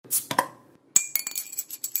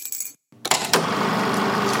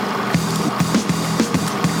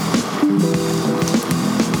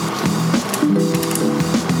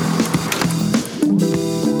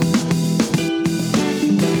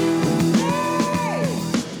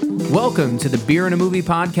Welcome to the Beer and a Movie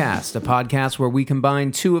Podcast, a podcast where we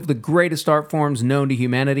combine two of the greatest art forms known to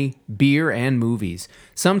humanity, beer and movies.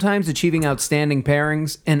 Sometimes achieving outstanding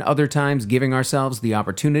pairings, and other times giving ourselves the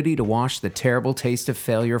opportunity to wash the terrible taste of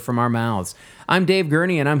failure from our mouths. I'm Dave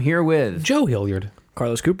Gurney, and I'm here with Joe Hilliard,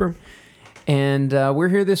 Carlos Cooper. And we're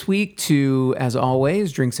here this week to, as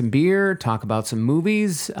always, drink some beer, talk about some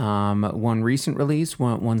movies, one recent release,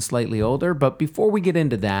 one slightly older. But before we get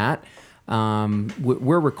into that,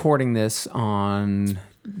 we're recording this on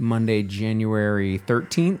Monday, January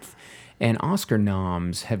 13th, and Oscar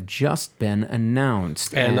noms have just been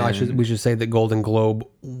announced. And we should say that Golden Globe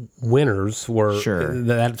winners were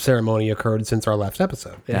that ceremony occurred since our last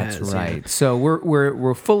episode. That's right. Yeah. So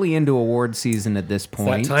we're fully into award season at this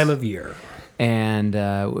point. It's that time of year. And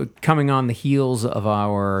coming on the heels of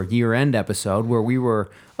our year-end episode where we were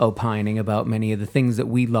opining about many of the things that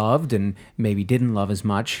we loved and maybe didn't love as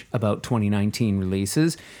much about 2019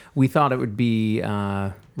 releases, we thought it would be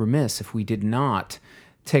remiss if we did not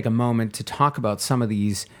take a moment to talk about some of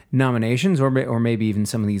these nominations or maybe even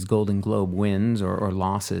some of these Golden Globe wins or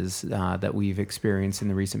losses that we've experienced in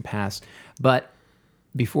the recent past. But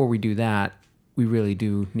before we do that, we really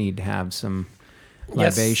do need to have some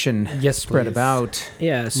libation spread about.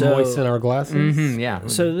 Yeah, so moisten our glasses. Mm-hmm, yeah.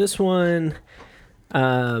 So this one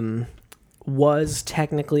was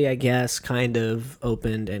technically, I guess, kind of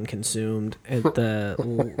opened and consumed at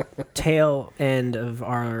the tail end of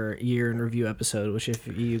our year in review episode, which, if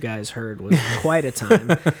you guys heard, was quite a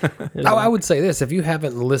time. I would say this: if you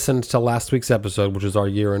haven't listened to last week's episode, which is our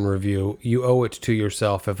year in review, you owe it to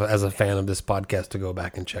yourself, as a fan of this podcast, to go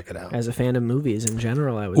back and check it out. As a fan of movies in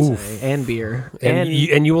general, I would say, and beer,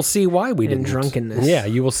 and you will see why we didn't. And drunkenness. Yeah,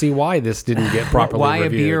 you will see why this didn't get properly why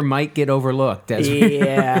reviewed. a beer might get overlooked.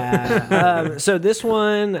 So this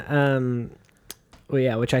one,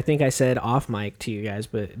 which I think I said off mic to you guys,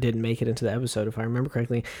 but didn't make it into the episode, if I remember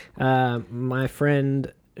correctly. My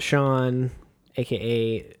friend Sean,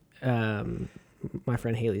 a.k.a. My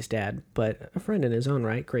friend Haley's dad, but a friend in his own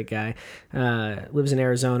right, great guy, lives in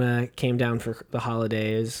Arizona, came down for the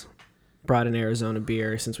holidays, brought an Arizona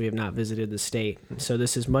beer since we have not visited the state. So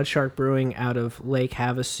this is Mudshark Brewing out of Lake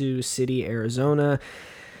Havasu City, Arizona.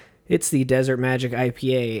 It's the Desert Magic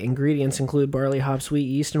IPA. Ingredients include barley, hop, sweet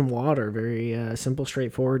yeast, and water. Very simple,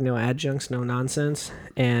 straightforward, no adjuncts, no nonsense.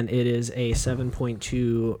 And it is a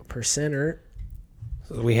 7.2%er.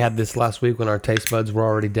 So we had this last week when our taste buds were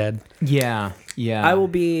already dead. Yeah. I will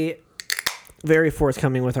be very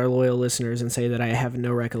forthcoming with our loyal listeners and say that I have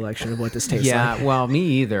no recollection of what this tastes like. Yeah, well,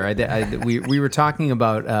 me either. We were talking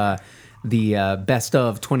about the best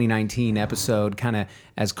of 2019 episode, kind of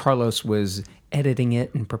as Carlos was editing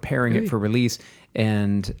it and preparing it for release.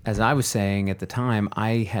 And as I was saying at the time,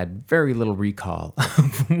 I had very little recall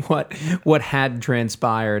of what had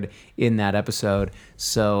transpired in that episode.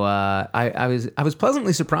 So I was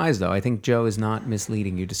pleasantly surprised, though. I think Joe is not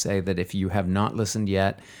misleading you to say that if you have not listened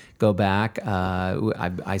yet, go back.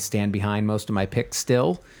 I stand behind most of my picks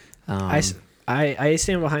still. I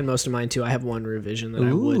stand behind most of mine, too. I have one revision that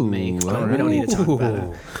I would make, but we don't need to talk about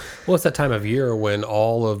it. Well, it's that time of year when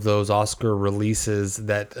all of those Oscar releases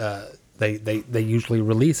that they usually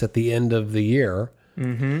release at the end of the year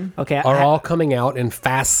are all coming out in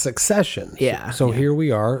fast succession. Yeah. So here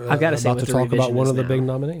we are I've got to about to talk about one of the big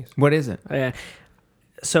nominees. What is it?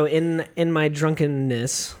 So in my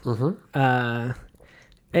drunkenness, anyone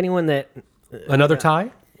that... Another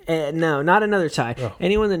tie? No, not another tie. Oh.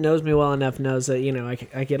 Anyone that knows me well enough knows that,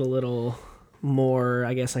 I get a little more,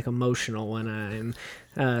 I guess, like emotional when I'm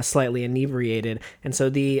slightly inebriated. And so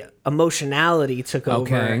the emotionality took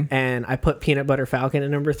over, and I put Peanut Butter Falcon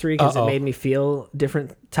at number 3 because it made me feel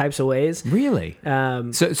different types of ways. Really?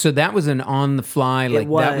 So that was an on-the-fly,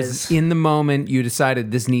 that was in the moment you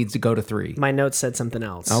decided this needs to go to 3. My notes said something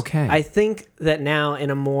else. Okay. I think that now in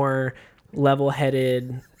a more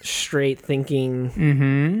level-headed,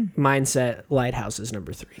 straight-thinking mindset, Lighthouse is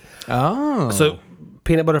number 3. Oh. So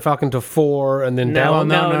Peanut Butter Falcon to 4 and then down.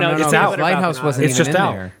 No, It's out. Lighthouse wasn't It's even just in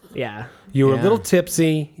out. there. Yeah. You were a little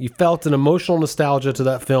tipsy. You felt an emotional nostalgia to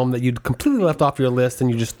that film that you'd completely left off your list, and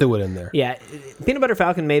you just threw it in there. Yeah. Peanut Butter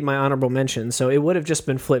Falcon made my honorable mention, so it would have just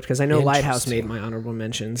been flipped because I know Lighthouse made my honorable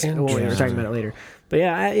mentions when we were talking about it later. But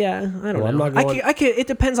I don't know. I'm not going... It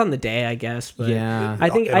depends on the day, I guess. But yeah.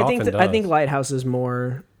 I think Lighthouse is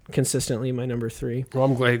more consistently my number 3. Well,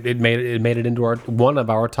 I'm glad it made it into one of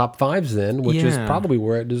our top 5s then, which is probably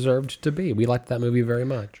where it deserved to be. We liked that movie very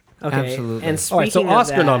much. Okay. Absolutely. And speaking so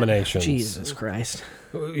Oscar of that, nominations. Jesus Christ.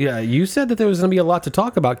 Yeah, you said that there was going to be a lot to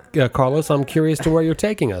talk about, Carlos. I'm curious to where you're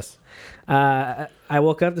taking us. I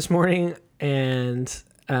woke up this morning and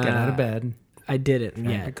got out of bed. I didn't Trying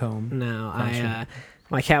yet. to comb. No, Gotcha.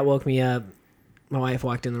 my cat woke me up. My wife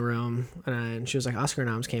walked in the room and she was like, Oscar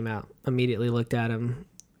noms came out. Immediately looked at him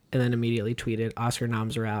and then immediately tweeted, Oscar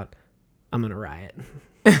noms are out. I'm going to riot.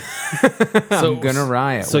 I'm gonna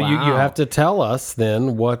riot. So Wow. you have to tell us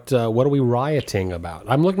then what are we rioting about?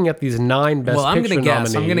 I'm looking at these 9 best I'm picture gonna guess.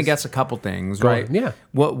 nominees. I'm gonna guess a couple things, Go right? ahead. Yeah.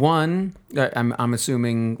 What one? I'm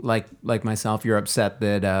assuming, like myself, you're upset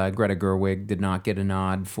that Greta Gerwig did not get a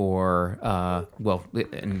nod for.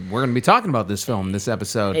 And we're gonna be talking about this film this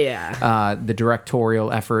episode. Yeah. The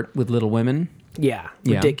directorial effort with Little Women. Yeah.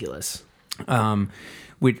 Yeah. Ridiculous.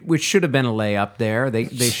 Which should have been a layup there. They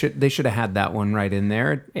should have had that one right in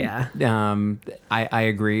there. Yeah. I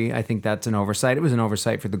agree. I think that's an oversight. It was an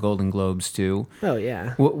oversight for the Golden Globes too. Oh,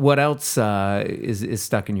 yeah. What else is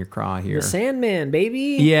stuck in your craw here? The Sandman,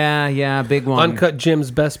 baby. Yeah, big one. Uncut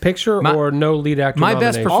Gems best picture or no lead actor My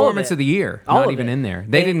best nomination? performance of the year. All Not of even it. in there.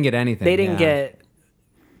 They didn't get anything. They didn't yeah. get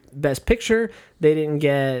Best Picture. They didn't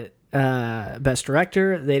get Best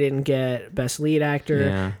Director. They didn't get Best Lead Actor.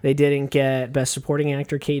 Yeah. They didn't get Best Supporting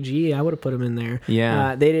Actor. KG, I would have put him in there.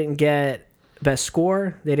 Yeah. They didn't get Best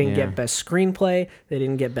Score. They didn't Yeah. get Best Screenplay. They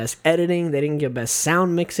didn't get Best Editing. They didn't get Best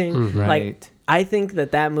Sound Mixing. Right. Like, I think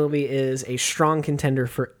that movie is a strong contender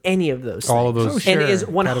for any of those All of things. those And sure. is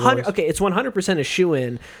 100. categories. Okay, it's 100% a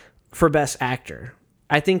shoe-in for Best Actor.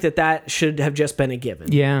 I think that should have just been a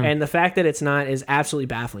given. Yeah. And the fact that it's not is absolutely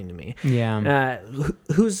baffling to me. Yeah.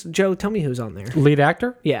 Who's Joe? Tell me who's on there. Lead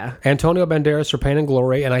actor? Yeah. Antonio Banderas for Pain and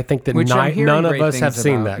Glory, and I think that Which I'm hearing none of great us have things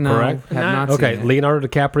seen about. that, No, correct? have not Okay, seen it. Leonardo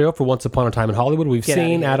DiCaprio for Once Upon a Time in Hollywood. We've Get outta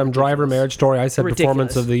seen here. Adam Driver, Marriage Story. I said Ridiculous.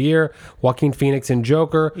 Performance of the Year. Joaquin Phoenix in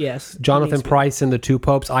Joker. Yes. Jonathan Needs to be- Pryce in The Two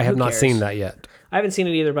Popes. I have Who not cares? seen that yet. I haven't seen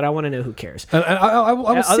it either, but I want to know who cares. And I will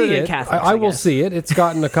Other see than it. Catholics, I I will guess. see it. It's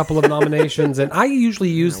gotten a couple of nominations, and I usually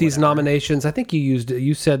use these nominations. I think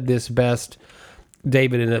you said this best,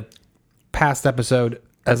 David, in a past episode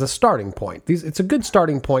as a starting point. It's a good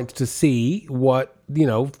starting point to see what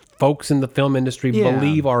folks in the film industry Yeah.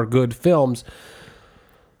 believe are good films.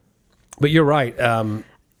 But you're right.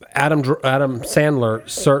 Adam Sandler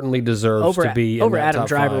certainly deserves to be in over that Adam top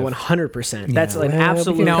Driver 5. 100%. That's an Well,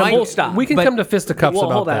 absolute No, I- full stop. We can But- come to fisticuffs Well,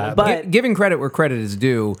 about hold on, that. but- Giving credit where credit is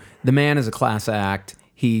due, the man is a class act.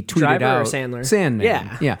 He tweeted Driver or out Sandler? Sandman.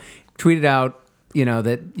 Yeah. Tweeted out,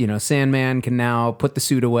 that Sandman can now put the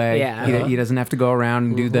suit away. Yeah. He doesn't have to go around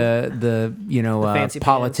and do the fancy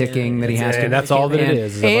pants, politicking yeah. that he has to. And that's all that it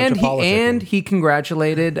is a bunch of politicking. And he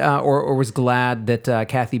congratulated or was glad that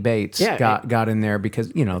Kathy Bates Yeah. got in there because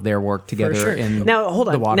their work together For sure. in Now, hold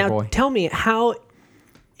The on. Water Now, Boy. tell me, how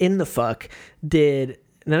in the fuck did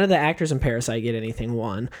none of the actors in Parasite get anything?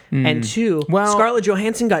 One. And two, Well- Scarlett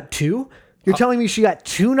Johansson got 2? You're telling me she got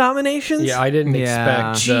 2 nominations? Yeah, I didn't Yeah.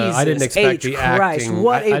 expect. I didn't Jesus expect H. the Christ, acting.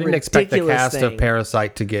 what I a didn't expect the ridiculous cast thing. of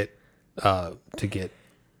Parasite to get.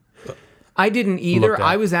 I didn't either. Looked at.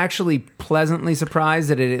 I was actually pleasantly surprised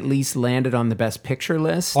that it at least landed on the Best Picture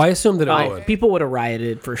list. I assumed that it would. People would have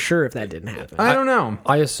rioted for sure if that didn't happen. I don't know.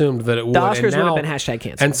 I assumed that it would. The Oscars and would have now- been hashtag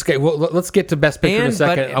canceled. And well, let's get to Best Picture in a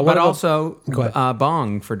second. But also ahead.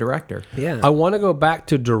 Bong for director. Yeah. I want to go back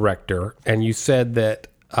to director, and you said that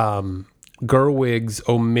Gerwig's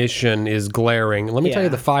omission is glaring. Let me tell you Yeah.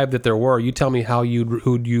 the 5 that there were. You tell me who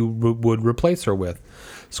you would replace her with.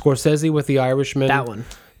 Scorsese with The Irishman. That one.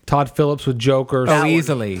 Todd Phillips with Joker. Oh,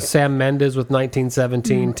 easily. Sam Mendes with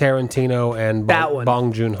 1917. Tarantino and That one.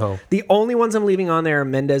 Bong Joon-ho. The only ones I'm leaving on there are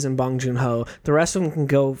Mendes and Bong Joon-ho. The rest of them can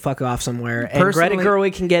go fuck off somewhere. And Greta Personally-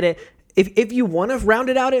 Gerwig can get it. If you want to round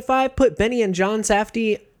it out at 5, put Benny and John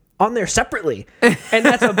Safdie on there separately, and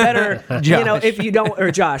that's a better. Josh. If you don't,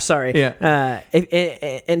 or Josh, sorry. Yeah.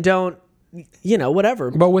 And don't.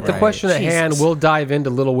 Whatever. But with the question at hand, Jesus. we'll dive into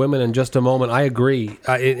Little Women in just a moment. I agree.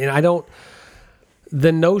 And I don't...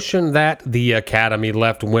 The notion that the Academy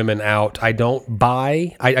left women out, I don't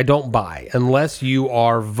buy. I don't buy. Unless you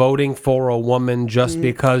are voting for a woman just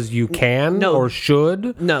because you can No. or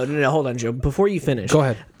should. No, hold on, Joe. Before you finish, Go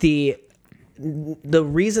ahead. The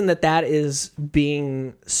reason that is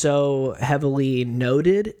being so heavily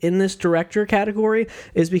noted in this director category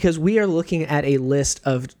is because we are looking at a list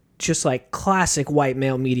of just like classic white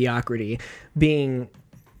male mediocrity being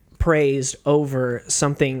praised over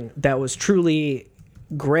something that was truly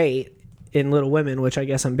great in Little Women, which I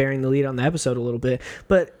guess I'm bearing the lead on the episode a little bit,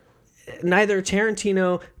 but neither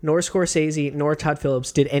Tarantino nor Scorsese nor Todd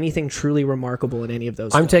Phillips did anything truly remarkable in any of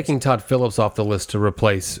those I'm films. taking Todd Phillips off the list to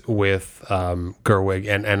replace with Gerwig,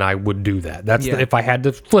 and I would do that. That's Yeah. if I had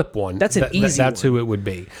to flip one. That's an easy That's one. who it would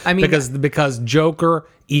be. I mean- because Joker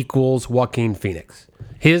equals Joaquin Phoenix.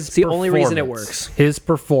 It's the only reason it works. His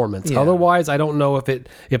performance. Yeah. Otherwise, I don't know if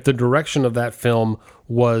the direction of that film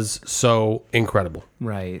was so incredible.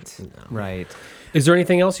 Right. Right. Is there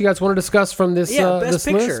anything else you guys want to discuss from this? Best this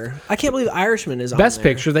Picture. list? I can't believe Irishman is on Best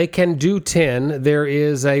there. Picture. They can do 10. There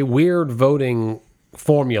is a weird voting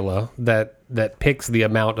formula that picks the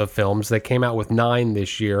amount of films. They came out with 9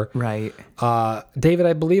 this year. Right. David,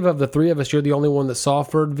 I believe of the three of us, you're the only one that saw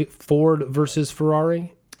Ford versus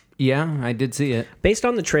Ferrari. Yeah, I did see it. Based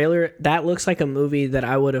on the trailer, that looks like a movie that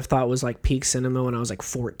I would have thought was like peak cinema when I was like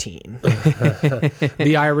 14.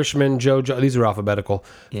 The Irishman, Jojo. These are alphabetical.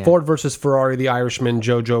 Yeah. Ford versus Ferrari, The Irishman,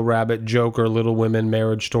 Jojo Rabbit, Joker, Little Women,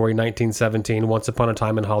 Marriage Story, 1917, Once Upon a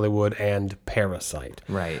Time in Hollywood, and Parasite.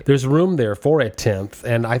 Right. There's room there for a 10th,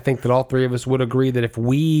 and I think that all three of us would agree that if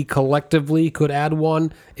we collectively could add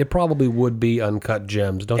one, it probably would be Uncut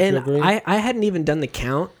Gems. Don't you And agree? I hadn't even done the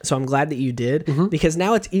count, so I'm glad that you did, because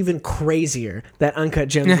now it's even crazier that Uncut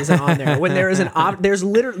Gems isn't on there. When there is they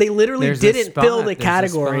literally There's a didn't spot. fill the There's a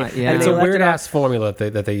category. spot, yeah. And it's they a left weird it out. ass formula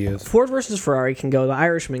that they use. Ford versus Ferrari can go. The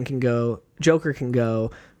Irishman can go. Joker can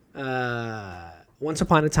go. Once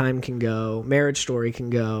Upon a Time can go. Marriage Story can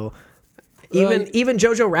go. Even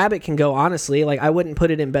Jojo Rabbit can go. Honestly, like I wouldn't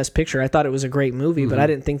put it in Best Picture. I thought it was a great movie, but I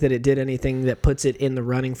didn't think that it did anything that puts it in the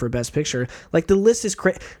running for Best Picture. Like the list is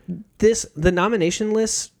the nomination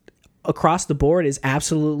list across the board is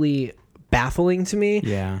absolutely baffling to me.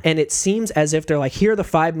 Yeah. And it seems as if they're like, here are the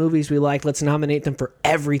 5 movies we like. Let's nominate them for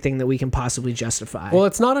everything that we can possibly justify. Well,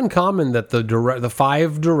 it's not uncommon that the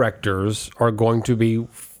 5 directors are going to be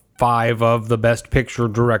 5 of the Best Picture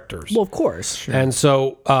directors. Well, of course. And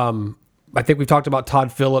so I think we've talked about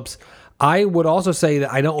Todd Phillips. I would also say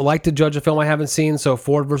that I don't like to judge a film I haven't seen. So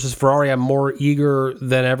Ford versus Ferrari, I'm more eager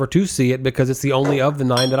than ever to see it because it's the only of the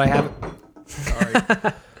 9 that I haven't.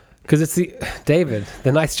 Sorry. Because it's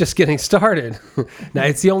the night's just getting started. Now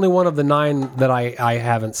it's the only one of the 9 that I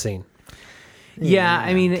haven't seen. Yeah,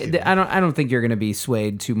 I mean, I don't think you're going to be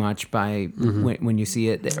swayed too much by when you see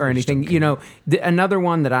it or anything. You know, another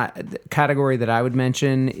one category that I would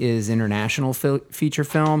mention is international feature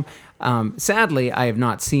film. Sadly, I have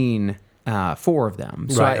not seen 4 of them,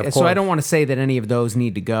 so Right, so I don't want to say that any of those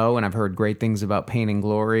need to go. And I've heard great things about Pain and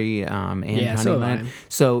Glory and Honeyland.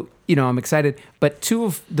 So you know, I'm excited. But 2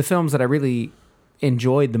 of the films that I really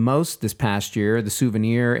enjoyed the most this past year, The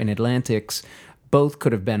Souvenir and Atlantics, both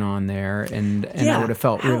could have been on there, and I would have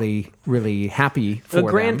felt really, really happy for them.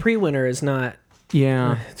 The Grand Prix winner is not.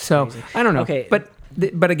 Yeah. So crazy. I don't know. Okay.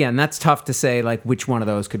 But again, that's tough to say like which one of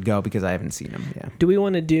those could go because I haven't seen them. Yeah. Do we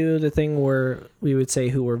want to do the thing where we would say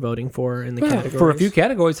who we're voting for in the categories? For a few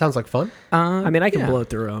categories, sounds like fun. I mean, I can blow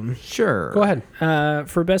through them. Sure. Go ahead.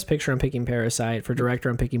 For Best Picture, I'm picking Parasite. For Director,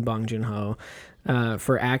 I'm picking Bong Joon-ho.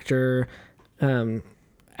 For Actor,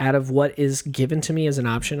 out of what is given to me as an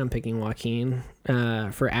option, I'm picking Joaquin.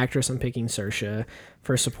 For Actress, I'm picking Saoirse.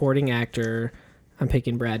 For Supporting Actor, I'm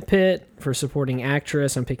picking Brad Pitt. For Supporting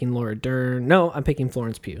Actress, I'm picking Laura Dern. No, I'm picking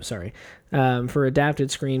Florence Pugh. Sorry. For Adapted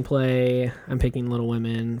Screenplay, I'm picking Little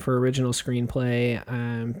Women. For Original Screenplay,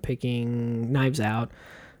 I'm picking Knives Out.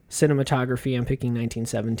 Cinematography, I'm picking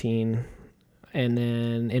 1917. And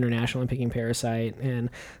then International, I'm picking Parasite. And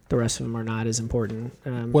the rest of them are not as important.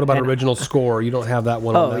 What about original score? You don't have that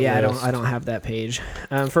one on that list. I don't have that page.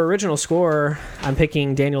 For original score, I'm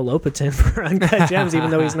picking Daniel Lopatin for Uncut Gems,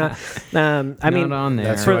 even though he's not. Not on there.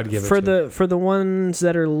 That's who I'd give it to. For the ones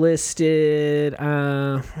that are listed,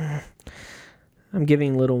 I'm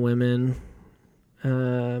giving Little Women.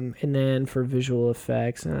 And then for visual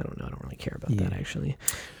effects, I don't know. I don't really care about that actually.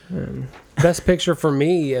 Best Picture for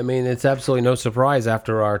me, I mean, it's absolutely no surprise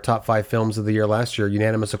after our top 5 films of the year last year,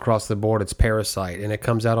 unanimous across the board, it's Parasite, and it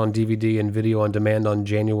comes out on DVD and video on demand on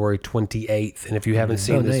January 28th. And if you haven't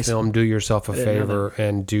seen this film, do yourself a favor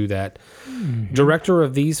and do that. Director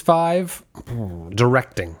of these 5,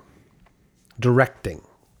 directing.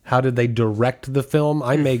 How did they direct the film?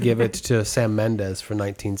 I may give it to Sam Mendes for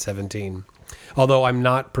 1917. Although I'm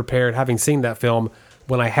not prepared, having seen that film,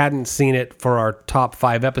 when I hadn't seen it for our top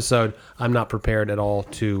 5 episode, I'm not prepared at all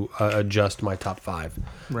to adjust my top 5.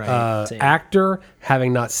 Right. Actor,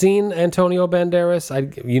 having not seen Antonio Banderas,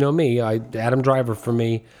 Adam Driver for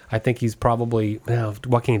me. I think he's probably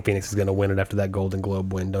Joaquin Phoenix is going to win it after that Golden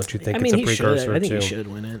Globe win. Don't you think it's a precursor? I think he should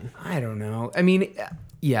win it. I don't know. I mean,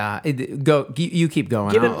 yeah. You keep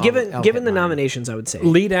going. Given the nominations, I would say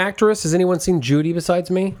lead actress. Has anyone seen Judy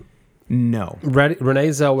besides me? No. Renee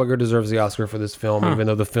Zellweger deserves the Oscar for this film, even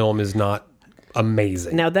though the film is not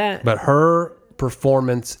amazing. Now that, but her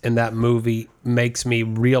performance in that movie makes me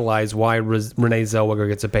realize why Renee Zellweger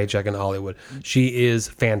gets a paycheck in Hollywood. She is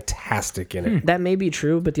fantastic in it. That may be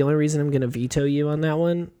true, but the only reason I'm going to veto you on that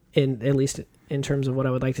one, at least in terms of what I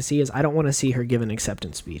would like to see, is I don't want to see her give an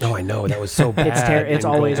acceptance speech. Oh, I know. That was so bad. It's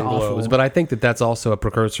always awful. But I think that's also a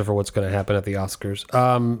precursor for what's going to happen at the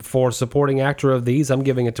Oscars. For supporting actor of these, I'm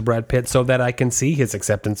giving it to Brad Pitt so that I can see his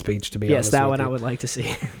acceptance speech, to be honest. Yes, that one I would like to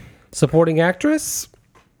see. Supporting actress?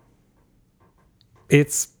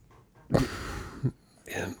 It's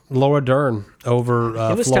Laura Dern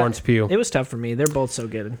over Florence Pugh. It was tough for me. They're both so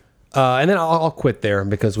good. And then I'll quit there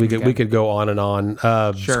because we could go on and on.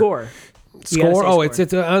 Score. Score. Oh, it's.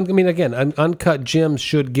 I mean, again, Uncut Gems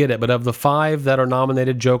should get it, but of the 5 that are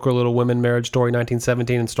nominated, Joker, Little Women, Marriage Story,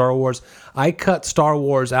 1917, and Star Wars, I cut Star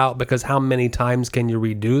Wars out because how many times can you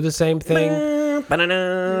redo the same thing?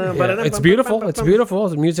 It's beautiful. It's beautiful.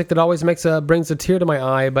 It's music that always brings a tear to my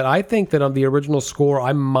eye. But I think that on the original score,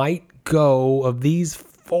 I might go of these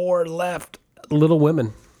 4 left, Little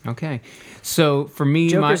Women. Okay. So for me,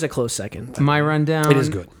 Joker's a close second. My rundown. It is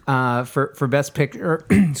good. For Best Picture,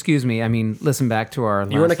 excuse me. I mean, listen back to our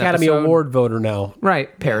last You're an Academy episode. Award voter now.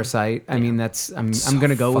 Right. Parasite. I mean, I'm going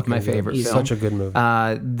to go with my favorite film. Such a good movie.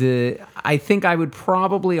 I think I would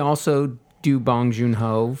probably also do Bong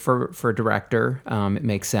Joon-ho for director. It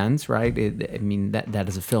makes sense, right? I mean, that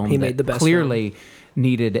is a film that clearly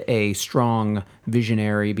needed a strong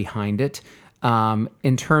visionary behind it.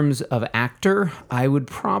 In terms of actor, I would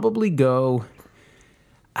probably go.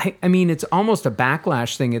 I mean, it's almost a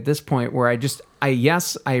backlash thing at this point where I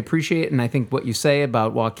appreciate it, and I think what you say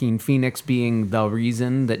about Joaquin Phoenix being the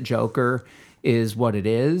reason that Joker is what it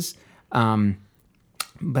is.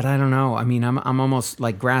 But I don't know. I mean, I'm almost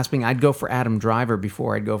like grasping. I'd go for Adam Driver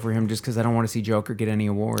before I'd go for him just because I don't want to see Joker get any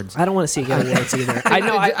awards. I don't want to see get awards either. I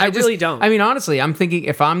know. I really don't. I mean, honestly, I'm thinking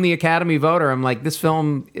if I'm the Academy voter, I'm like, this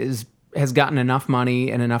film has gotten enough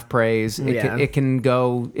money and enough praise. It can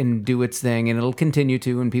go and do its thing, and it'll continue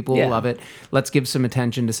to, and people will love it. Let's give some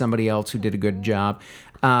attention to somebody else who did a good job.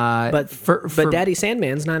 But Daddy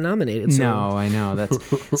Sandman's not nominated. So. No, I know that's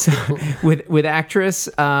so, with actress.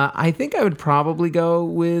 I think I would probably go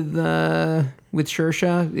with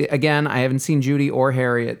Saoirse. Again, I haven't seen Judy or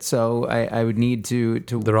Harriet, so I would need to.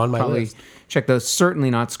 They're on my list. Check those. Certainly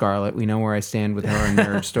not Scarlett. We know where I stand with her in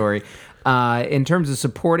Marriage Story. In terms of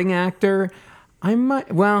supporting actor,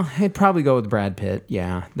 I'd probably go with Brad Pitt.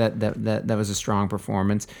 Yeah, that was a strong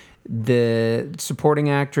performance. The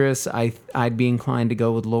supporting actress, I'd be inclined to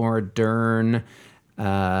go with Laura Dern.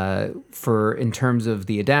 In terms of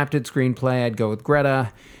the adapted screenplay, I'd go with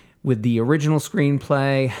Greta. With the original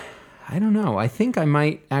screenplay, I don't know. I think I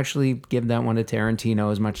might actually give that one to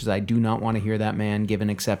Tarantino, as much as I do not want to hear that man give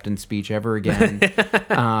an acceptance speech ever again.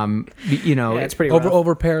 It's pretty rough.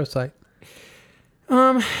 over Parasite.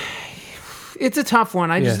 It's a tough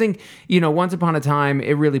one. I just think, Once Upon a Time,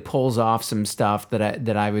 it really pulls off some stuff that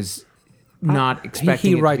I was not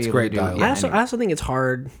expecting. He writes great dialogue. I also think it's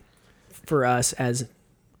hard for us as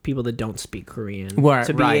people that don't speak Korean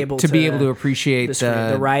to be able to appreciate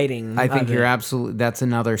the writing. I think you're absolutely. That's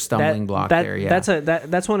another stumbling block there. Yeah,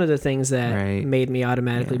 that's one of the things that made me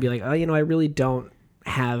automatically be like, oh, I really don't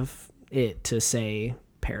have it to say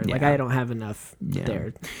Paris. Like I don't have enough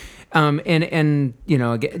there. And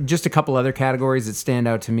just a couple other categories that stand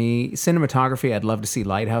out to me. Cinematography, I'd love to see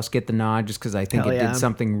Lighthouse get the nod just because I think it did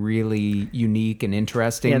something really unique and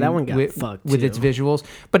interesting. Yeah, that one got fucked with its visuals.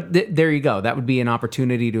 But there you go. That would be an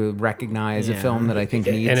opportunity to recognize a film that I think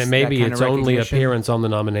needs and it may be its only appearance on the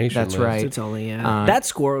nomination list. That's right. It's only that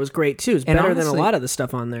score was great too. It's better than a lot of the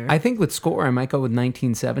stuff on there. I think with score, I might go with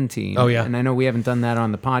 1917. Oh yeah, and I know we haven't done that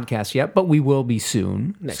on the podcast yet, but we will be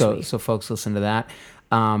soon. Next week. So folks, listen to that.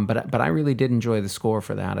 But I really did enjoy the score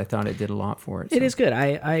for that. I thought it did a lot for it. It is good.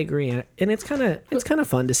 I agree, and it's kind of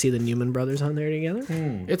fun to see the Newman brothers on there together.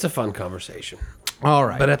 It's a fun conversation. All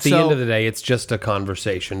right, but at the end of the day, it's just a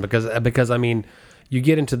conversation because I mean, you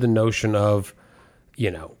get into the notion of,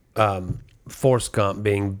 Forrest Gump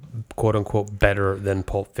being quote unquote better than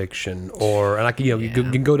Pulp Fiction, you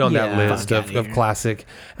can go down that list of classic.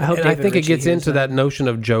 I think it gets into that notion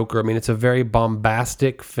of Joker. I mean, it's a very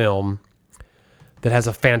bombastic film that has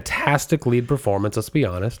a fantastic lead performance, let's be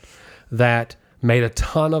honest, that made a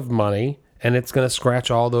ton of money, and it's going to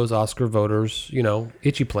scratch all those Oscar voters,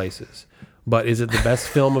 itchy places. But is it the best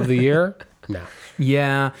film of the year? No.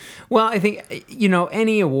 Yeah. Well, I think,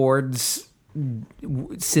 any awards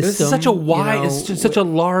system. It's such a wide, it's just such a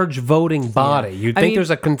large voting body. Yeah. You'd think there's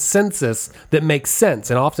a consensus that makes sense,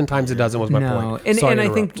 and oftentimes it doesn't. Was my point.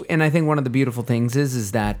 And I think one of the beautiful things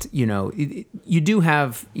is that you do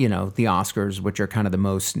have the Oscars, which are kind of the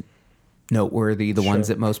most noteworthy, the ones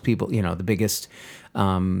that most people, the biggest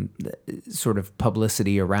sort of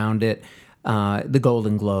publicity around it. The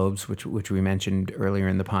Golden Globes, which we mentioned earlier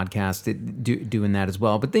in the podcast, doing that as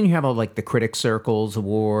well. But then you have all like the Critics Circles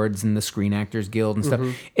awards and the Screen Actors Guild and stuff.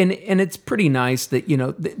 And it's pretty nice that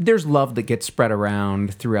there's love that gets spread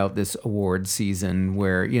around throughout this award season,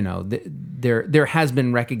 where there has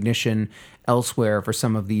been recognition elsewhere for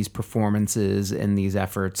some of these performances and these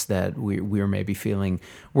efforts that we're maybe feeling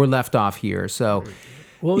were left off here. So,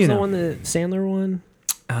 what was the one that Sandler won?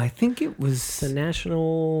 I think it was the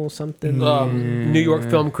National something. New York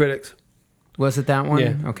Film Critics. Was it that one?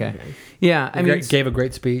 Yeah. Okay. Yeah. I mean, gave a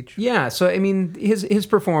great speech. Yeah. So I mean, his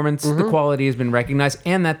performance, the quality has been recognized,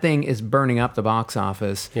 and that thing is burning up the box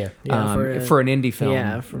office. Yeah. For an indie film.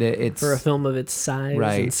 Yeah. For a film of its size.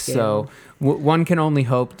 Right. And scale. So one can only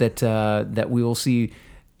hope that we will see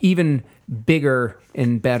even bigger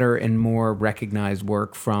and better and more recognized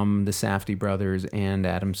work from the Safdie brothers and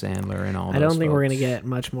Adam Sandler and all those I don't think we're folks. going to get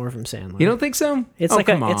much more from Sandler. You don't think so? It's like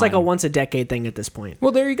a once a decade thing at this point.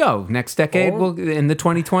 Well, there you go. Next decade, in the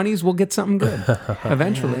 2020s, we'll get something good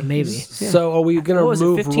eventually. Maybe. Yeah. So are we going to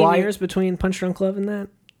move 15 years between Punch Drunk Love and that?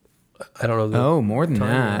 I don't know. More than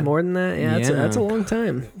that. More than that? Yeah, that's a long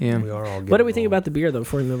time. Yeah. We are all what do we think about the beer, though,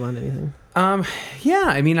 before we move on to anything? Yeah,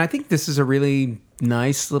 I mean, I think this is a really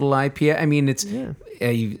nice little IPA. I mean, it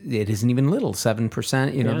isn't even little,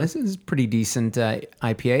 7%. This is pretty decent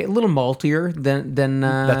IPA. A little maltier than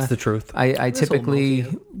that's the truth. I typically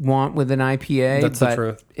want with an IPA. That's the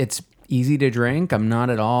truth. It's easy to drink. I'm not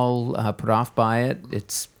at all put off by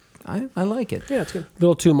it. I like it. Yeah, it's good. A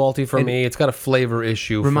little too malty for me. It's got a flavor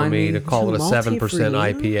issue for me to call it a 7%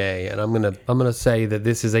 IPA, and I'm gonna say that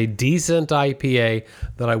this is a decent IPA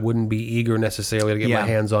that I wouldn't be eager necessarily to get my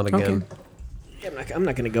hands on again. Okay. I'm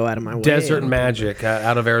not going to go out of my way. Desert Magic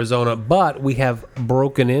out of Arizona, but we have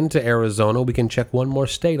broken into Arizona. We can check one more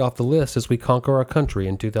state off the list as we conquer our country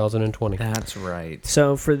in 2020. That's right.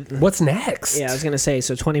 So what's next? Yeah, I was going to say,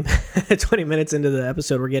 so 20 minutes into the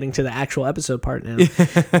episode, we're getting to the actual episode part now.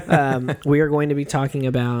 We are going to be talking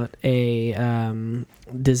about a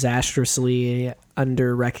disastrously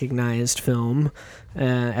under-recognized film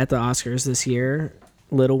at the Oscars this year,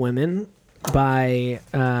 Little Women, by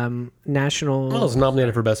national. Well, it's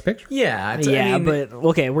nominated for Best Picture. Yeah, but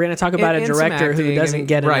okay, we're going to talk about a director who doesn't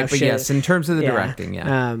get enough shit. Yes, in terms of the directing,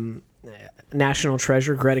 yeah. National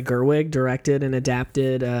treasure Greta Gerwig directed and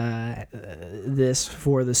adapted this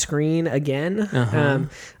for the screen again. I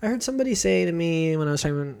heard somebody say to me when I was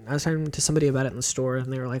talking to somebody about it in the store,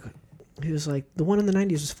 and they were like, he was like, the one in the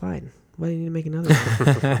 90s was fine. Why do you need to make another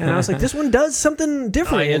one? And I was like, this one does something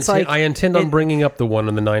different. I intend on bringing up the one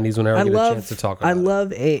in the 90s whenever I get a chance to talk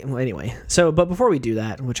about it. Anyway. So, but before we do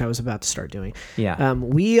that, which I was about to start doing, yeah,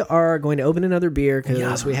 we are going to open another beer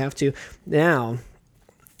because we have to. Now,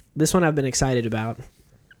 this one I've been excited about.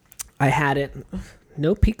 I had it.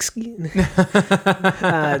 No peak ski.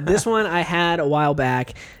 This one I had a while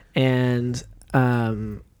back, and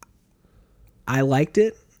I liked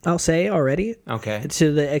it. I'll say already. Okay.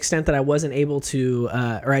 To the extent that I wasn't able to,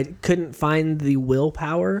 or I couldn't find the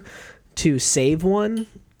willpower to save one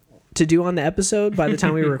to do on the episode by the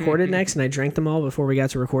time we recorded next, and I drank them all before we got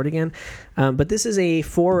to record again. But this is a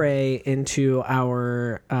foray into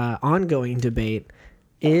our ongoing debate.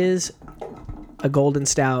 Is a Golden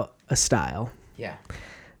Stout a style? Yeah.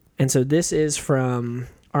 And so this is from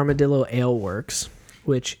Armadillo Ale Works,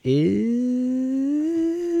 which is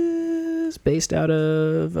based out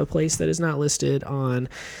of a place that is not listed on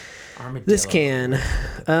this can.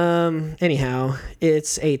 Anyhow,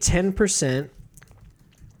 it's a 10%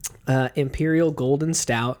 Imperial Golden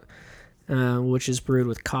Stout, which is brewed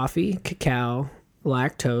with coffee, cacao,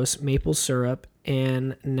 lactose, maple syrup,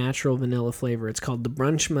 and natural vanilla flavor. It's called the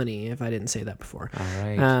Brunch Money, if I didn't say that before. All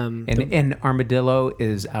right. And Armadillo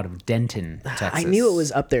is out of Denton, Texas. I knew it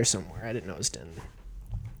was up there somewhere. I didn't know it was Denton.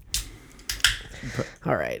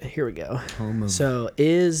 All right, here we go. So,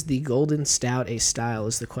 is the Golden Stout a style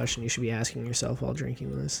is the question you should be asking yourself while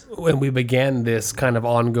drinking this. When we began this kind of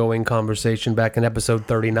ongoing conversation back in episode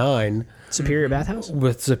 39... Superior Bathhouse?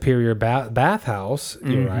 With Superior Bathhouse,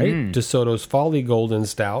 you're right. DeSoto's Folly Golden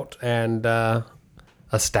Stout, and a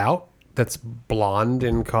stout that's blonde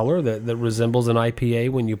in color that resembles an IPA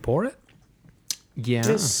when you pour it. Yeah.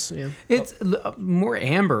 Yes, yeah. It's more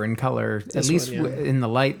amber in color, This at least one, yeah. in the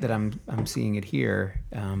light that I'm seeing it here.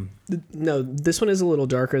 No, this one is a little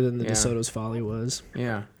darker than the DeSoto's Folly was.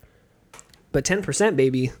 Yeah. But 10%,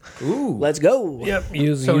 baby. Ooh. Let's go. Yep.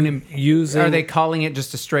 Are they calling it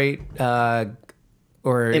just a straight or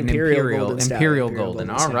Imperial an Golden Stout. Imperial Imperial Golden? Golden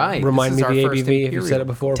All right. Remind me This is the our first ABV if you Imperial. said it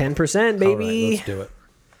before. 10%, baby. All right, let's do it.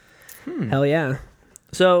 Hell yeah.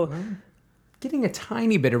 So, getting a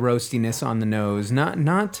tiny bit of roastiness on the nose.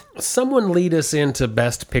 Not. Someone lead us into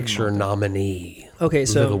Best Picture nominee. Okay,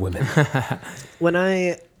 so Little Women. when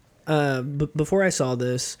I before I saw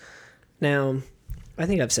this, now I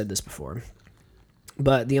think I've said this before,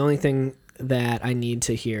 but the only thing that I need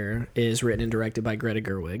to hear is written and directed by Greta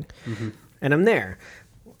Gerwig, and I'm there.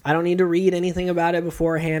 I don't need to read anything about it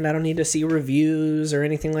beforehand. I don't need to see reviews or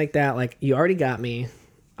anything like that. Like, you already got me.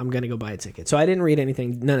 I'm gonna go buy a ticket. So I didn't read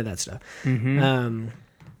anything, none of that stuff.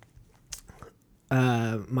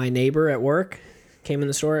 My neighbor at work came in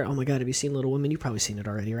the store. Oh my God, have you seen Little Women? You've probably seen it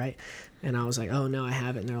already, right? And I was like, oh no, I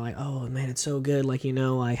haven't. And they're like, oh man, it's so good. Like,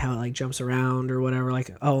 like how it like jumps around or whatever.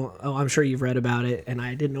 Like, oh, I'm sure you've read about it. And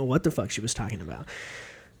I didn't know what the fuck she was talking about.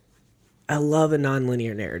 I love a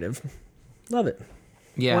nonlinear narrative. Love it.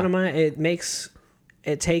 Yeah.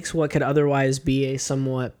 It takes what could otherwise be a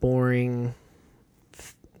somewhat boring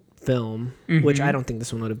film, which I don't think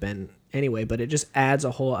this one would have been anyway, but it just adds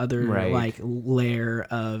a whole other like layer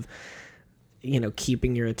of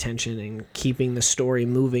keeping your attention and keeping the story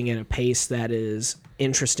moving at a pace that is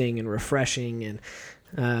interesting and refreshing. And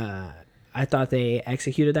I thought they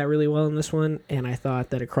executed that really well in this one, and I thought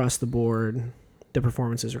that across the board the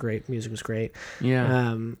performances were great, music was great.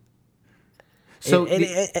 So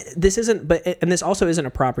this isn't, and this also isn't a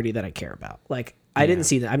property that I care about. Like, I didn't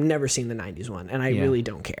see that. I've never seen the 90s one, and I really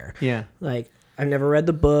don't care. Yeah. Like, I've never read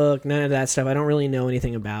the book, none of that stuff. I don't really know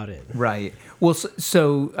anything about it. Right. Well, just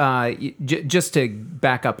to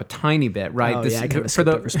back up a tiny bit, right? Oh, I kind of skipped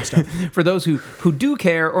over some stuff. For those who do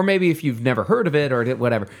care, or maybe if you've never heard of it or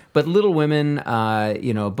whatever, but Little Women,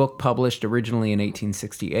 a book published originally in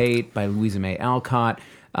 1868 by Louisa May Alcott.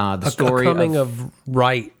 The story a coming of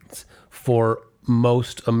rights for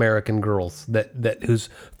most American girls that whose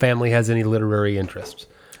family has any literary interests.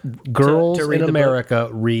 Girls to read in the America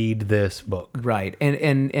read this book, right? And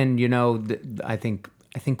I think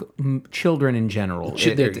children in general.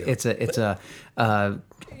 It's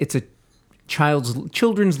a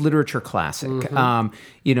children's literature classic. A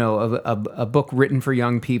book written for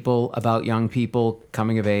young people about young people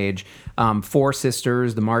coming of age. Four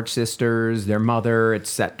sisters, the March sisters, their mother. It's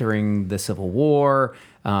set during the Civil War.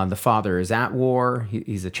 The father is at war.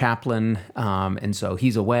 He's a chaplain, and so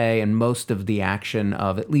he's away. And most of the action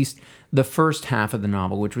of at least the first half of the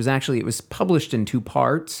novel, which was it was published in 2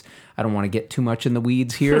 parts. I don't want to get too much in the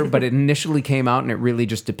weeds here, but it initially came out and it really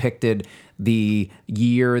just depicted the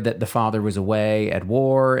year that the father was away at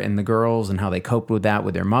war and the girls and how they coped with that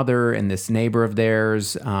with their mother and this neighbor of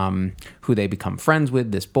theirs who they become friends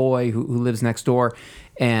with, this boy who lives next door.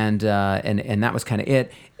 And that was kind of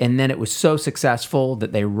it. And then it was so successful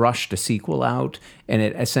that they rushed a sequel out, and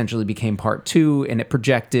it essentially became part 2, and it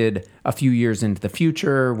projected a few years into the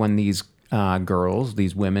future when these girls,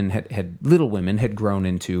 these women, Little Women, had grown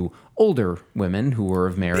into older women who were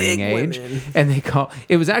of marrying age. Women. And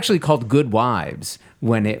it was actually called Good Wives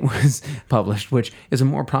when it was published, which is a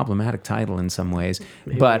more problematic title in some ways.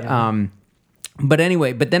 Maybe, But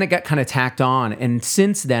anyway, but then it got kind of tacked on, and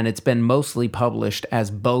since then it's been mostly published as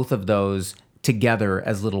both of those together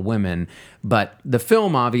as Little Women. But the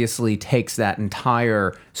film obviously takes that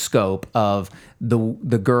entire scope of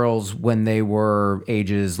the girls when they were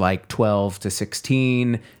ages like 12 to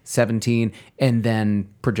 16, 17, and then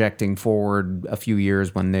projecting forward a few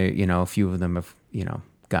years when they, a few of them have,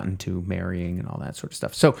 gotten to marrying and all that sort of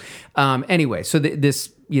stuff. So anyway, so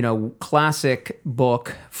this, classic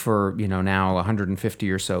book for, now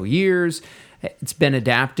 150 or so years, it's been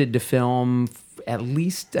adapted to film at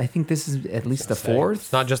least, I think this is at least the 4th.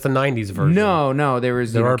 It's not just the 90s version. No, there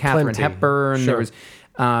was Katharine Hepburn. Sure. There was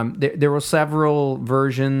there were several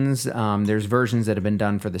versions. There's versions that have been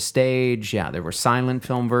done for the stage. Yeah, there were silent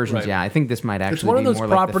film versions. Right. Yeah, I think this might actually it's one of be those more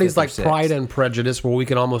properties like the 5th or 6th. Pride and Prejudice where we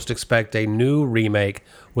can almost expect a new remake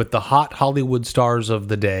with the hot Hollywood stars of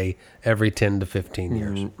the day every 10 to 15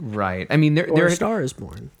 years. Right. I mean, Or A Star is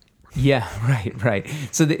Born. Yeah, right.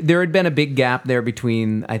 So there had been a big gap there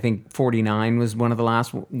between, I think 49 was one of the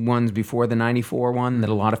last ones before the 94 one that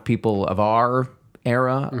a lot of people of our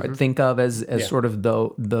era think of as sort of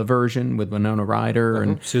the version with Winona Ryder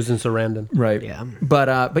and Susan Sarandon. Right. Yeah.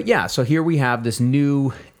 But yeah, so here we have this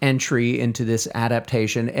new entry into this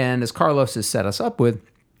adaptation, and as Carlos has set us up with,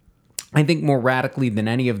 I think more radically than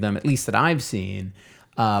any of them, at least that I've seen,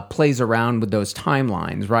 plays around with those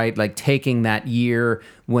timelines, right? Like taking that year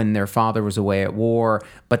when their father was away at war,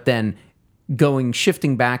 but then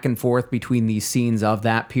shifting back and forth between these scenes of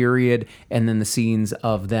that period and then the scenes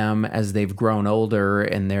of them as they've grown older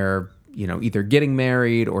and they're, either getting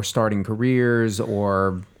married or starting careers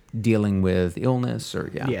or dealing with illness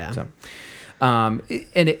or. Yeah. So, And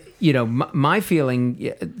my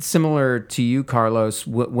feeling, similar to you, Carlos,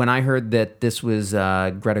 when I heard that this was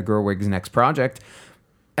Greta Gerwig's next project,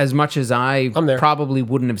 as much as I probably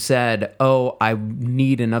wouldn't have said, "Oh, I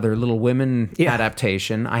need another Little Women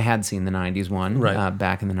adaptation." I had seen the '90s one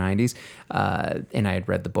back in the '90s, and I had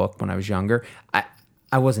read the book when I was younger.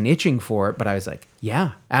 I wasn't itching for it, but I was like,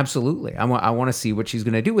 "Yeah, absolutely. I want to see what she's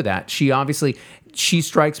going to do with that." She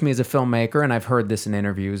strikes me as a filmmaker, and I've heard this in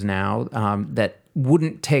interviews now, that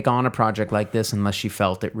wouldn't take on a project like this unless she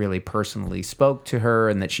felt it really personally spoke to her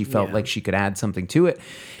and that she felt like she could add something to it.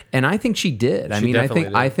 And I think she did.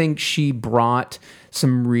 I think she brought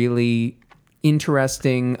some really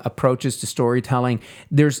interesting approaches to storytelling.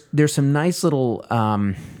 There's some nice little,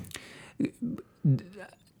 I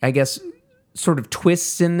guess, sort of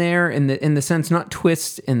twists in there in the sense, not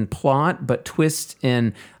twists in plot, but twists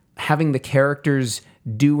in having the characters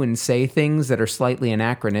do and say things that are slightly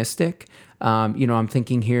anachronistic. I'm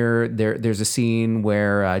thinking here, there's a scene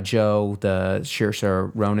where Joe, the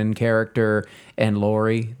Saoirse Ronan character, and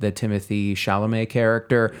Laurie, the Timothée Chalamet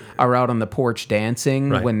character, are out on the porch dancing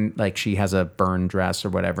when she has a burn dress or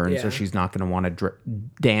whatever, and so she's not going to want to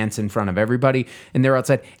dance in front of everybody. And they're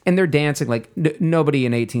outside, and they're dancing like nobody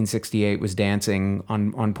in 1868 was dancing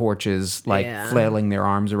on porches, flailing their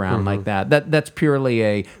arms around like that. That's purely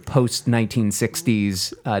a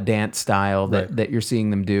post-1960s dance style that you're seeing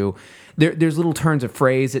them do. There's little turns of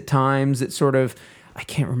phrase at times that sort of, I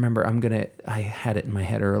can't remember. I had it in my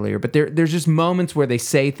head earlier, but there's just moments where they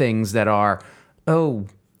say things that are,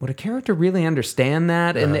 would a character really understand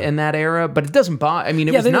that in that era? But it doesn't bother. I mean,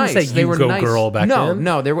 it was nice. They were nice. Girl back then.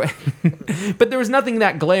 No, there were, but there was nothing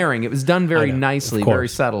that glaring. It was done very nicely, very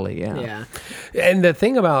subtly. Yeah. And the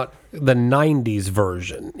thing about the 90s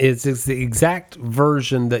version is it's the exact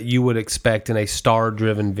version that you would expect in a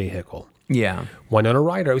star-driven vehicle. Yeah. Winona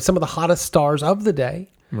Ryder, some of the hottest stars of the day.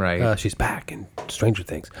 Right. She's back in Stranger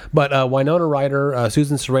Things. But Winona Ryder,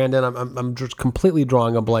 Susan Sarandon, I'm just completely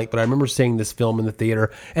drawing a blank, but I remember seeing this film in the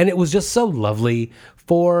theater, and it was just so lovely.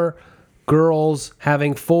 4 girls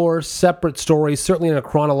having 4 separate stories, certainly in a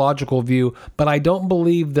chronological view, but I don't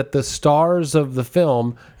believe that the stars of the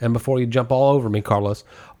film, and before you jump all over me, Carlos,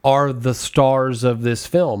 are the stars of this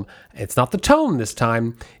film. It's not the tone this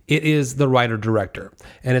time. It is the writer-director.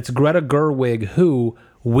 And it's Greta Gerwig, who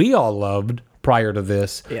we all loved prior to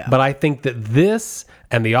this. Yeah. But I think that this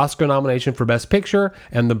and the Oscar nomination for Best Picture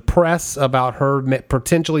and the press about her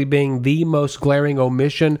potentially being the most glaring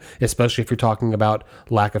omission, especially if you're talking about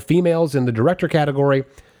lack of females in the director category,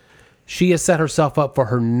 she has set herself up for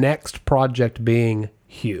her next project being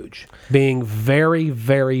huge, being very,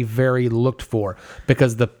 very, very looked for,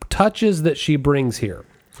 because the touches that she brings here.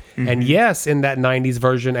 And yes, in that 90s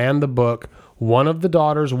version and the book, one of the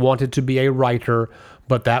daughters wanted to be a writer,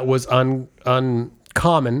 but that was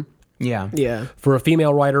uncommon. Yeah. For a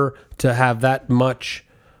female writer to have that much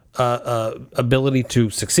ability to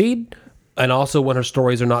succeed, and also when her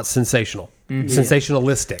stories are not sensational.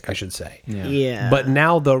 Sensationalistic, I should say. Yeah. But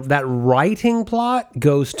now that writing plot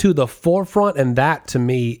goes to the forefront, and that to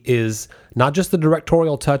me is not just the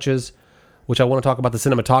directorial touches, which I want to talk about the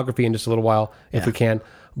cinematography in just a little while if we can,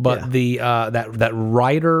 but the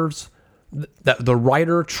the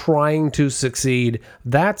writer trying to succeed.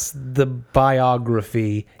 That's the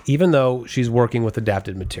biography, even though she's working with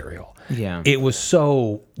adapted material. Yeah. That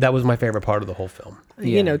was my favorite part of the whole film.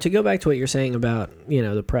 Yeah. To go back to what you're saying about,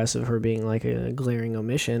 the press of her being like a glaring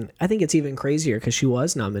omission, I think it's even crazier because she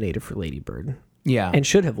was nominated for Lady Bird. Yeah. And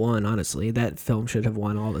should have won, honestly. That film should have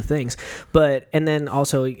won all the things. And then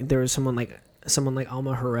also there was someone like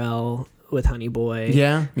Alma Harrell with Honey Boy.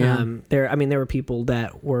 Yeah. There were people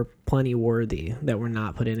that were plenty worthy that were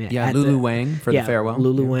not put in it. Yeah, Lulu Wang for The Farewell.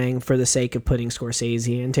 Lulu Wang for the sake of putting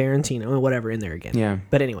Scorsese and Tarantino and whatever in there again. Yeah.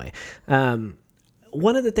 But anyway,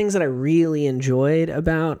 one of the things that I really enjoyed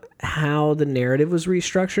about how the narrative was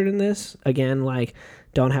restructured in this, again,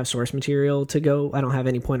 don't have source material to go. I don't have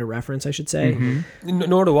any point of reference, I should say.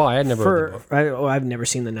 Nor do I. I've never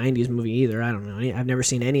seen the 90s movie either. I don't know. I've never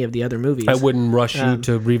seen any of the other movies. I wouldn't rush you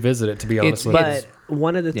to revisit it, to be honest with you. But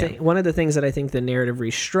one of the things that I think the narrative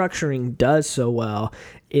restructuring does so well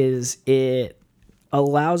is it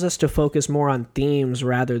allows us to focus more on themes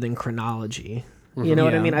rather than chronology. You know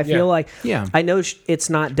what I mean? I feel like, I know it's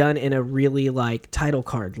not done in a really title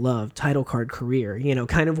card love, title card career,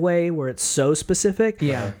 kind of way where it's so specific.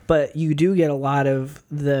 Yeah. But you do get a lot of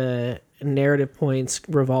the narrative points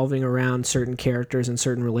revolving around certain characters and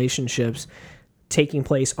certain relationships taking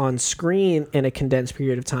place on screen in a condensed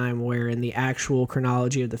period of time, where in the actual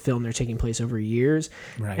chronology of the film, they're taking place over years.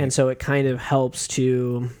 Right. And so it kind of helps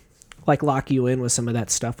to like lock you in with some of that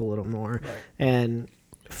stuff a little more, and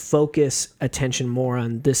focus attention more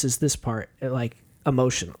on this part, like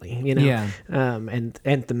emotionally, you know, and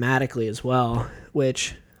thematically as well,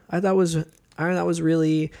 which I thought was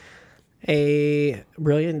really a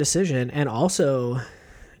brilliant decision. And also,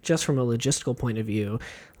 just from a logistical point of view,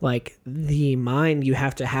 like the mind you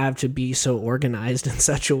have to be so organized in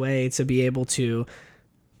such a way to be able to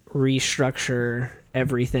restructure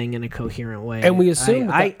everything in a coherent way. And we assume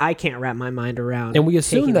I can't wrap my mind around. And we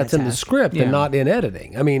assume that's in the script and not in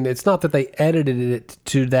editing. I mean, it's not that they edited it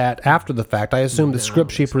to that after the fact. I assume the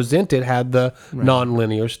script she presented had the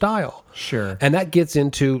non-linear style. Sure. And that gets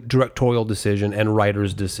into directorial decision and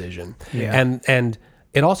writer's decision. Yeah. And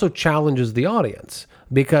it also challenges the audience,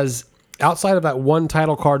 because outside of that one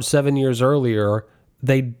title card 7 years earlier,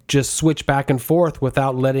 they just switch back and forth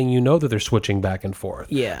without letting you know that they're switching back and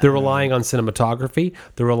forth. Yeah. They're relying on cinematography.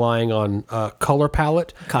 They're relying on color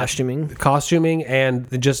palette. Costuming,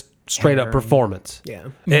 and just straight up performance. Yeah.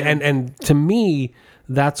 And to me,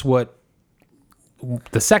 that's what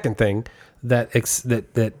the second thing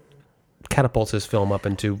that catapults this film up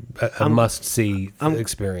into a must-see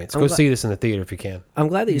experience. Go see this in the theater if you can. I'm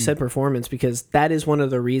glad that you said performance, because that is one of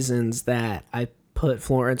the reasons that I put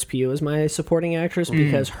Florence Pugh as my supporting actress,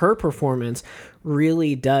 because her performance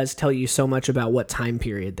really does tell you so much about what time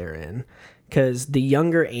period they're in. Because the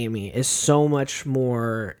younger Amy is so much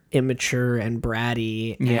more immature and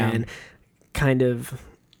bratty and kind of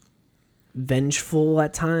vengeful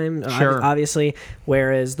at times, obviously,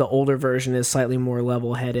 whereas the older version is slightly more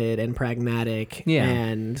level-headed and pragmatic.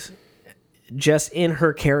 And just in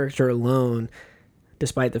her character alone,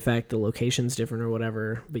 despite the fact the location's different or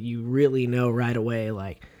whatever, but you really know right away,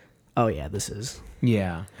 like, oh yeah, this is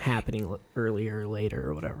happening earlier or later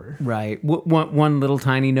or whatever. Right. One little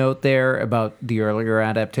tiny note there about the earlier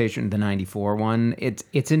adaptation, the 94 one.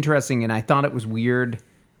 It's interesting, and I thought it was weird.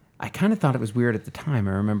 I kind of thought it was weird at the time,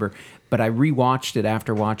 I remember, but I rewatched it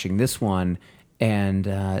after watching this one, and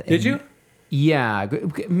did you? Yeah,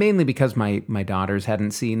 mainly because my daughters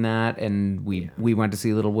hadn't seen that, and we went to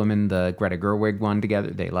see Little Women, the Greta Gerwig one,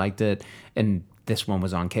 together. They liked it, and this one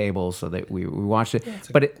was on cable, so that we watched it.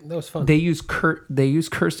 That was fun. They used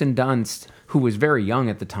Kirsten Dunst, who was very young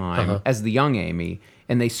at the time, as the young Amy,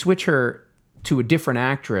 and they switch her to a different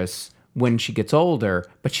actress when she gets older,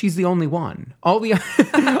 but she's the only one. All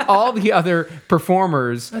the other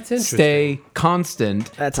performers stay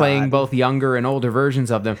constant, playing both younger and older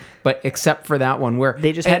versions of them, but except for that one where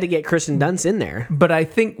they just had to get Kirsten Dunst in there. But I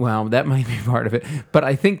think, well, that might be part of it, but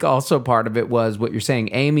I think also part of it was what you're saying.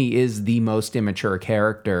 Amy is the most immature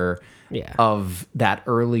character of that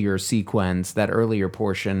earlier sequence, that earlier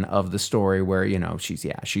portion of the story where, you know,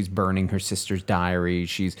 she's burning her sister's diary.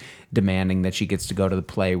 She's demanding that she gets to go to the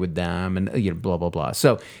play with them, and, you know, blah, blah, blah.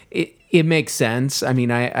 So it makes sense. I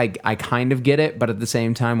mean, I kind of get it, but at the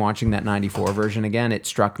same time, watching that 94 version again, it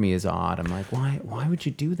struck me as odd. I'm like, why would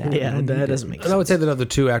you do that? Yeah, that doesn't make sense. And I would say that of the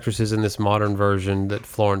two actresses in this modern version, that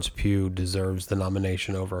Florence Pugh deserves the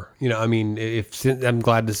nomination over. You know, I mean, I'm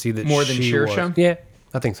glad to see that more than Saoirse. Yeah,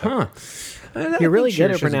 I think so. Huh. You're really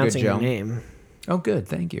good at pronouncing your name. Oh, good.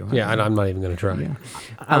 Thank you. Yeah, and I'm not even going to try. Yeah.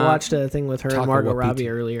 I watched a thing with her and Margot Robbie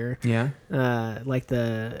earlier. Yeah. Like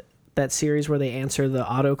that series where they answer the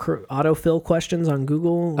autofill questions on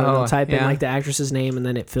Google, where they'll type in like the actress's name and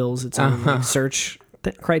then it fills its own like, search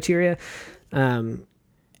criteria. And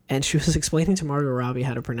she was explaining to Margot Robbie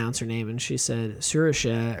how to pronounce her name, and she said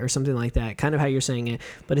Saoirse or something like that, kind of how you're saying it,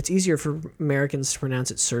 but it's easier for Americans to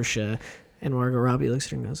pronounce it Saoirse. And Margot Robbie looks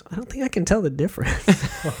at her and goes, I don't think I can tell the difference.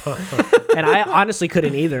 And I honestly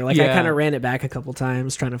couldn't either. Like, I kind of ran it back a couple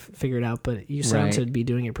times trying to figure it out, but you sound to be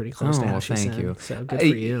doing it pretty close to how she said. Thank you. So good for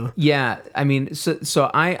you. Yeah, I mean, so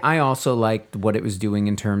I also liked what it was doing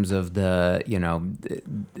in terms of the, you know,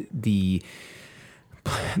 the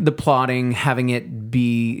plotting, having it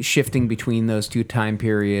be shifting between those two time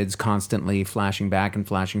periods, constantly flashing back and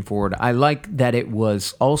flashing forward. I like that it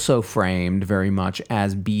was also framed very much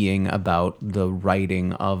as being about the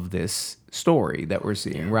writing of this story that we're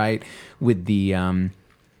seeing, right? With the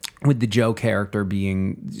Joe character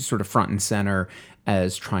being sort of front and center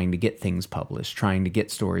as trying to get things published, trying to get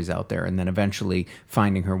stories out there, and then eventually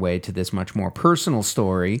finding her way to this much more personal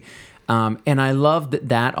story. And I love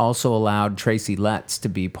that also allowed Tracy Letts to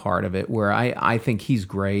be part of it, where I think he's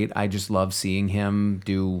great. I just love seeing him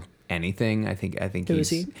do anything. I think Who is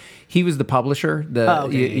he? He was the publisher, the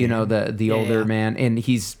older yeah. man, and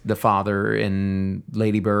he's the father in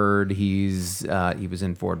Lady Bird. He was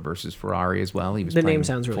in Ford versus Ferrari as well. He was The playing name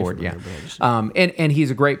sounds really Ford, familiar, yeah. And he's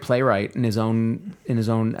a great playwright in his own.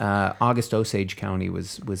 August Osage County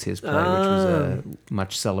was his play, which was a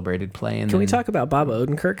much celebrated play. And Can we talk about Bob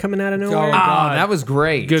Odenkirk coming out of nowhere? Oh, God. that was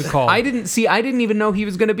great. Good call. I didn't even know he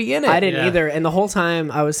was going to be in it. I didn't Yeah. either. And the whole time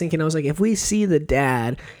I was thinking, I was like, if we see the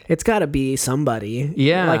dad, it's got to be somebody.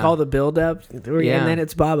 Yeah. Like all the build-up. Yeah. And then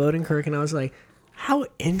it's Bob Odenkirk. And I was like, how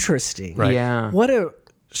interesting. Right. Yeah. What a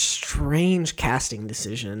strange casting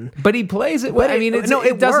decision. But he plays it. But I mean, it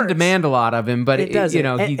it doesn't works. demand a lot of him, but It does. You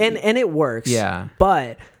know, and it works. Yeah.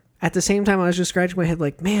 But at the same time, I was just scratching my head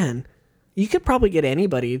like, man, you could probably get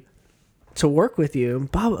anybody to work with you.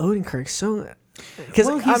 Bob Odenkirk, so...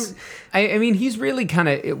 Because I mean, he's really kind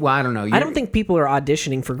of. Well, I don't know. I don't think people are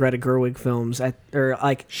auditioning for Greta Gerwig films I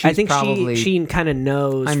She's think probably- she kind of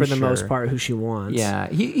knows I'm for the most sure. part who she wants. Yeah,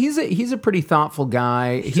 he's a pretty thoughtful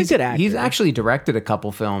guy. He's a good actor. He's actually directed a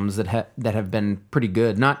couple films that have been pretty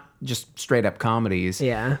good, not just straight up comedies.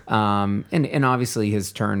 Yeah. And obviously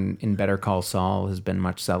his turn in Better Call Saul has been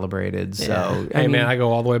much celebrated. So Hey, man, I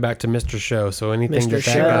go all the way back to Mr. Show. So anything Mr. that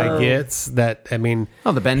guy Show. gets,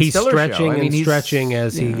 the Ben he's Stiller stretching show. I mean, he's he's stretching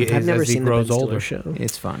as yeah. he I've never as he seen the grows Ben Stiller older. show.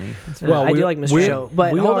 it's funny. Well, I do like Mr. Show,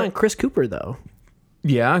 but hold are- on, Chris Cooper though,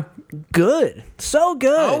 Yeah, good, so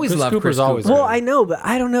good. I always Chris loved Cooper's Chris always Cooper. Well, I know, but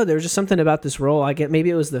I don't know. There was just something about this role. I get maybe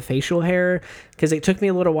it was the facial hair because it took me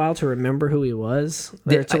a little while to remember who he was,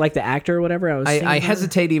 or to like the actor or whatever. I I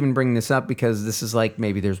hesitate to even bring this up because this is like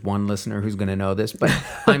maybe there's one listener who's going to know this, but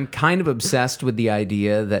I'm kind of obsessed with the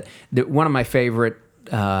idea that one of my favorite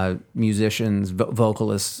musicians,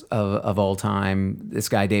 vocalists of all time, this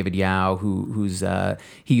guy David Yao,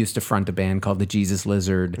 he used to front a band called the Jesus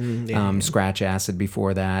Lizard, Scratch Acid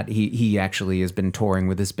before that. He actually has been touring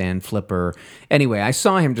with this band Flipper. Anyway, I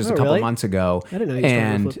saw him just a couple really? months ago. I didn't know he was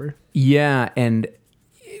touring with Flipper. Yeah, and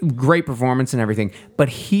great performance and everything. But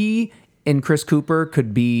he and Chris Cooper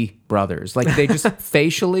could be brothers. Like they just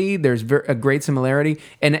facially, there's a great similarity.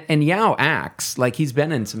 And Yao acts like he's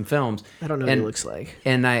been in some films. I don't know what he looks like.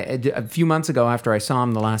 And a few months ago, after I saw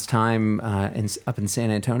him the last time up in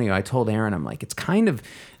San Antonio, I told Aaron, I'm like, it's kind of.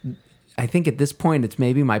 I think at this point it's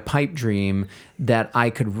maybe my pipe dream that I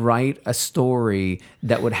could write a story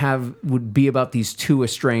that would be about these two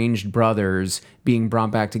estranged brothers being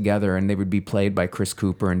brought back together, and they would be played by Chris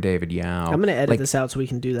Cooper and David Yao. I'm gonna edit this out so we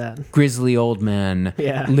can do that. Grizzly old men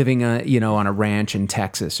living on a ranch in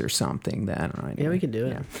Texas or something. Yeah, we can do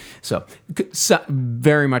it. So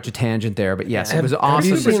very much a tangent there, but yes, it was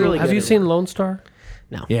awesome. Have you seen Lone Star?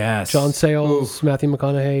 No. Yes, John Sayles, Matthew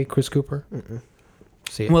McConaughey, Chris Cooper.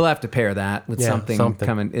 See it. We'll have to pair that with something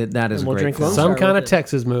coming. That is And we'll a great drink film. Lone Some Star kind with of it.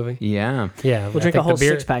 Texas movie. Yeah. Yeah, We'll drink a whole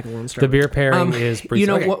 6-pack of Lone Star. The beer pairing is pretty.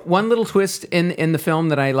 Okay. One little twist in the film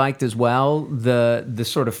that I liked as well, the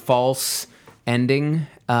sort of false ending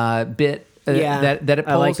bit. That it pulls.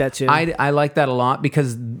 I like that too. I like that a lot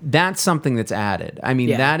because that's something that's added. I mean,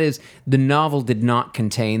 that is the novel did not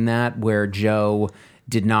contain that, where Joe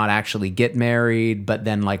did not actually get married, but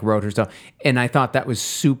then like wrote herself. And I thought that was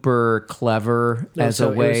super clever as a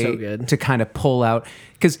way to kind of pull out,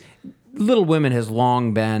 because Little Women has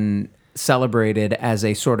long been celebrated as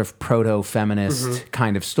a sort of proto-feminist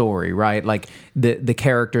kind of story, right? Like the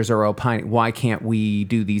characters are opining, why can't we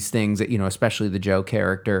do these things that, especially the Joe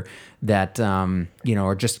character that,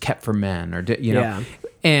 are just kept for men or,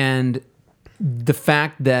 and the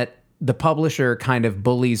fact that the publisher kind of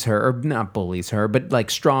bullies her, or not bullies her, but like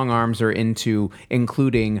strong arms her into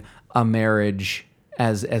including a marriage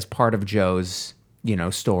as part of Joe's,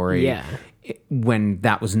 story. Yeah. When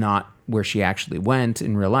that was not where she actually went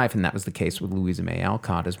in real life, and that was the case with Louisa May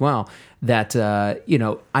Alcott as well. That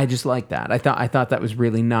I just like that. I thought that was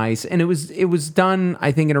really nice, and it was done,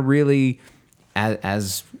 I think, in a really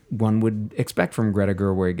as one would expect from Greta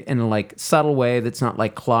Gerwig, in a like subtle way that's not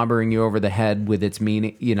like clobbering you over the head with its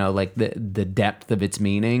meaning, like the depth of its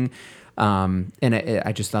meaning. And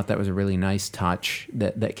I just thought that was a really nice touch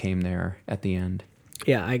that came there at the end.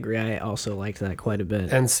 Yeah, I agree. I also liked that quite a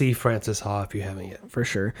bit. And see Francis Ha if you haven't yet. For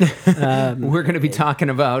sure. We're going to be talking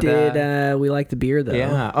about... Did we like the beer, though?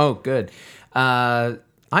 Yeah. Oh, good.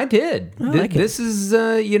 I did. This is,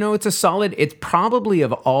 it's a solid... It's probably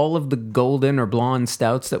of all of the golden or blonde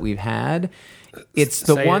stouts that we've had, it's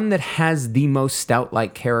the one that has the most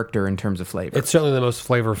stout-like character in terms of flavor. It's certainly the most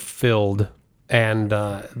flavor-filled and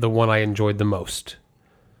the one I enjoyed the most.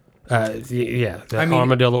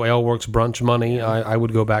 Armadillo Ale Works brunch money. I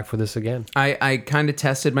would go back for this again. I kind of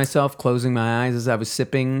tested myself closing my eyes as I was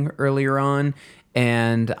sipping earlier on,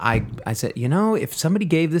 And I said, if somebody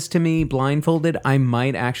gave this to me blindfolded, I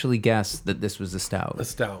might actually guess that this was a stout. A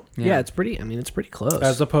stout. Yeah, it's pretty close.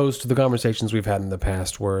 As opposed to the conversations we've had in the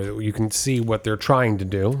past where you can see what they're trying to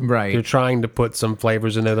do. Right. They're trying to put some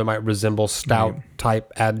flavors in there that might resemble stout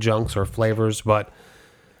type adjuncts or flavors, but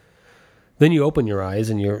then you open your eyes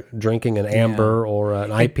and you're drinking an amber or an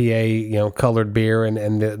IPA, colored beer, and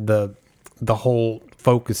the whole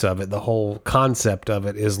focus of it, the whole concept of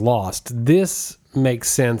it is lost. This makes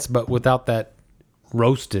sense, but without that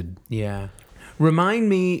roasted. Yeah. Remind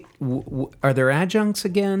me, are there adjuncts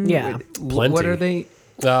again? Yeah. Plenty. What are they?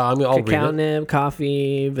 I'll Cacao read it. nib,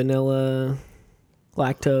 coffee, vanilla,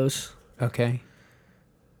 lactose, Okay.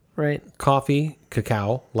 right? Coffee,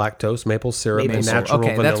 cacao, lactose, maple syrup, Maple and syrup. natural Okay,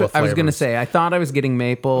 vanilla that's what I was going to flavors. say. I thought I was getting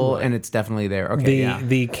maple, and it's definitely there. Okay,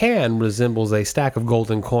 The can resembles a stack of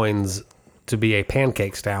golden coins to be a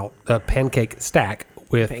pancake stack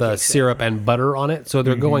with syrup and butter on it. So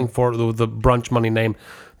they're going for the brunch money name.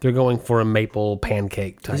 They're going for a maple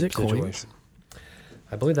pancake type Is it situation. coins?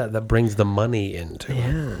 I believe that brings the money into it.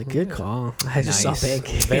 Yeah, good call. I just saw Nice.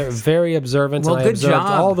 pancakes. Very, very observant. Well, I good observed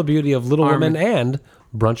job. all the beauty of Little Armin. Women and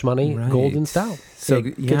brunch money Right. golden stout. So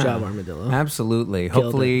Good yeah. job, Armadillo. Absolutely. Killed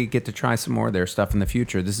Hopefully, get to try some more of their stuff in the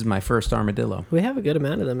future. This is my first armadillo. We have a good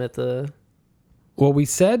amount of them at the Well, we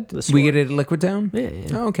said store. We get it at Liquid Town? Yeah, yeah.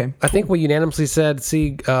 Oh, okay. I think we unanimously said,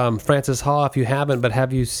 see Frances Ha if you haven't, but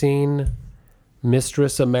have you seen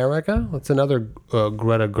Mistress America? That's another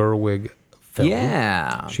Greta Gerwig film.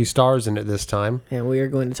 Yeah. She stars in it this time. And we are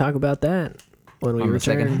going to talk about that when we On the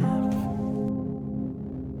return. second half.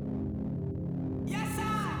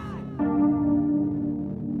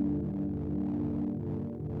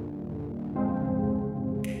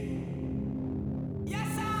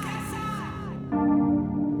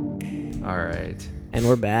 All right. And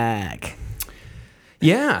we're back.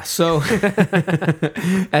 Yeah. So,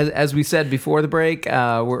 as we said before the break,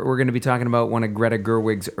 we're going to be talking about one of Greta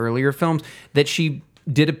Gerwig's earlier films that she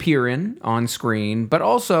did appear in on screen, but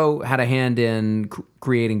also had a hand in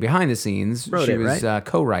creating behind the scenes. Wrote she it, was right?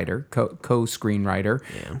 co-writer, co-screenwriter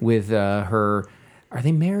with her. Are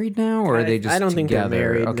they married now, or are they just I don't think together?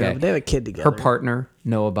 they're married. Okay. No, but they have a kid together. Her partner,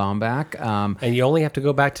 Noah Baumbach. And you only have to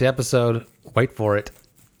go back to episode, wait for it,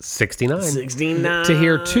 69. 69. To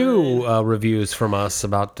hear two reviews from us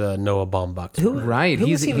about Noah Baumbach. Right. Who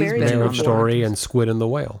was he married to? been on Marriage the- Story and Squid and the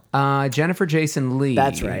Whale. Jennifer Jason Leigh.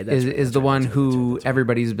 That's right, that's right, is that's the right, one that's right, who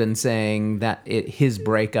everybody's been saying that his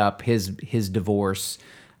breakup, his divorce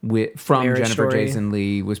from Marriage Jennifer Story. Jason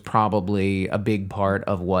Leigh was probably a big part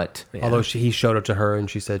of what. Although he showed it to her and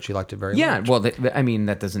she said she liked it very Yeah, much. well, I mean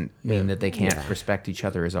that doesn't mean that they can't respect each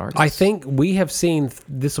other as artists. I think we have seen,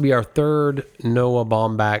 this will be our third Noah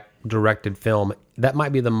Baumbach directed film. That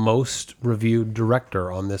might be the most reviewed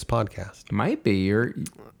director on this podcast. might be. You're,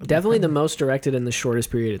 Definitely the most directed in the shortest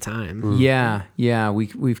period of time. yeah.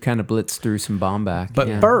 We've kind of blitzed through some Baumbach. But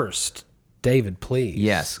yeah. first, David, please.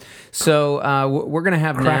 Yes. So we're gonna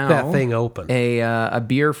have Crack now that thing open. a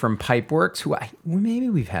beer from Pipeworks. Who maybe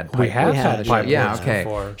we've had. Pipeworks. We have had had Pipeworks Yeah. Pipeworks Okay.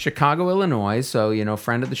 before. Chicago, Illinois. So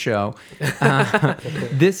friend of the show.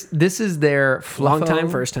 This is their Long Fluffo, time,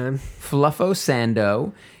 first time. Fluffo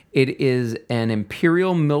Sando. It is an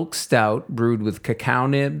imperial milk stout brewed with cacao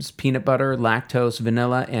nibs, peanut butter, lactose,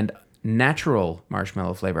 vanilla, and natural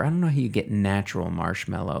marshmallow flavor. I don't know how you get natural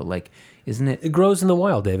marshmallow. Like, isn't it? It grows in the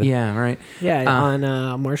wild, David. Yeah. Right. Yeah,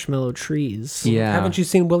 on marshmallow trees. Yeah. Haven't you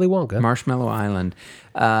seen Willy Wonka? Marshmallow Island.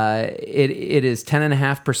 It is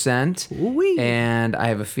 10.5%. Ooh-wee. And I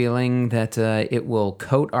have a feeling that it will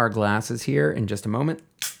coat our glasses here in just a moment.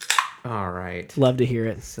 All right. Love to hear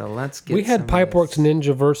it. So let's get We had some of Pipeworks this.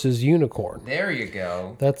 Ninja versus Unicorn. There you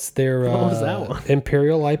go. That's their What was that one?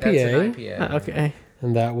 Imperial IPA. That's an IPA. Okay.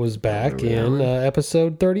 And that was back in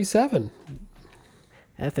episode 37.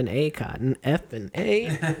 F and A, Cotton. F and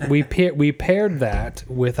A. We paired that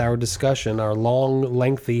with our discussion, our long,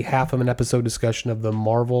 lengthy, half of an episode discussion of the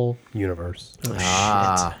Marvel Universe. Oh,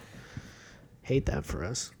 Ah. shit. Hate that for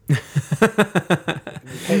us.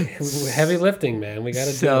 Heavy lifting, man. We got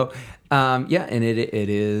to do So, it. yeah, and it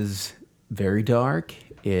is very dark.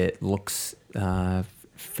 It looks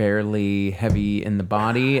fairly heavy in the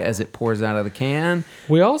body as it pours out of the can.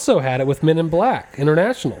 We also had it with Men in Black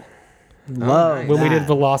International Love when we did that.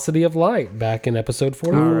 Velocity of Light back in episode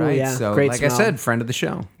 40. All right. yeah. So, Great like I smell. said, friend of the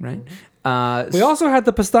show, right? We also had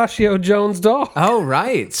the Pistachio Jones dog. Oh,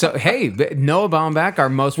 right. So, hey, Noah Baumbach, our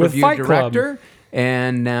most With reviewed Fight Club. director.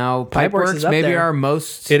 And now Pipeworks Pipeworks, is up maybe there. our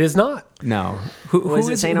most... It is not. no. Who Was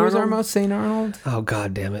it is St. who's our Arnold? most St. Arnold? Oh,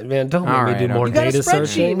 God damn it, man. Don't All make me do right, more okay. You got a data spreadsheet,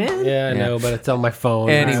 searching. man. Yeah, I know, but it's on my phone.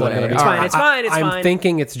 Anyway, It's not gonna be- It's fine, it's fine, it's I'm fine.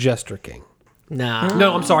 thinking it's Jester King. Nah.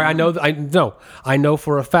 No, I'm sorry. I know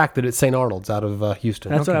for a fact that it's St. Arnold's out of Houston.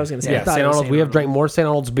 That's what I was going to say. Yeah, St. Arnold's. We have drank more St.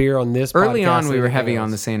 Arnold's beer on this. Early podcast on, we than were anything heavy else.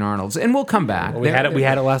 on the St. Arnold's, and we'll come back. We had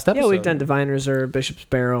it last episode. Yeah, we've done Divine Reserve, Bishop's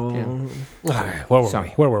Barrel. All right,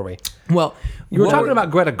 where were we? Well, You were talking about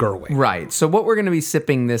Greta Gerwig. Right. So what we're going to be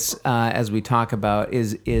sipping this as we talk about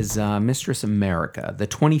is Mistress America, the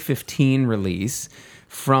 2015 release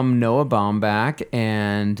from Noah Baumbach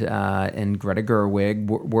and Greta Gerwig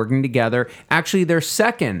working together. Actually, their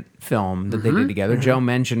second film that they did together. Joe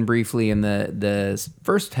mentioned briefly in the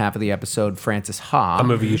first half of the episode Frances Ha, A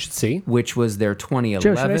movie you should see. which was their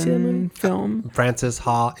 2011 film. Frances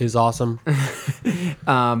Ha is awesome.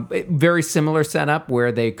 Very similar setup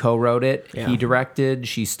where they co-wrote it. Yeah. He directed,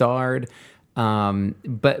 she starred.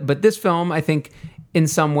 But this film, I think, in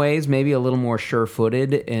some ways, maybe a little more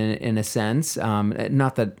sure-footed in a sense.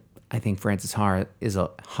 Not that I think Frances Ha is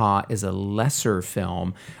a lesser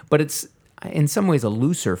film, but it's in some ways a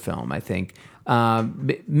looser film, I think.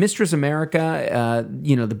 Mistress America,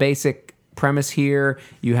 the basic premise here,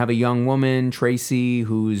 you have a young woman, Tracy,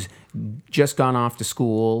 who's just gone off to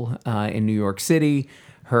school in New York City.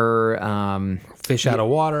 Her Fish out of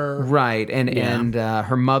water. right, and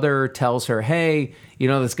her mother tells her, "Hey,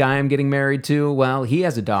 this guy I'm getting married to? Well, he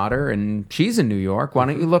has a daughter, and she's in New York. Why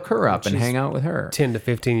don't you look her up and hang out with her?" 10 to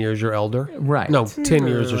 15 years your elder. Right. No, 10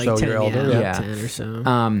 years or Like so 10, your elder. Yeah, Yeah. 10 or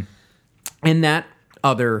so. And that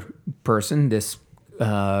other person, this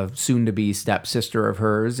soon-to-be stepsister of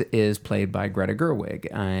hers, is played by Greta Gerwig,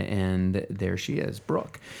 and there she is,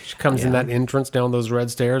 Brooke. She comes in that entrance down those red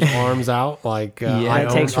stairs, arms out, like, Yeah, it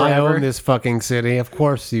takes I forever. own this fucking city. Of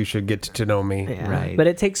course you should get to know me. Yeah. Right. But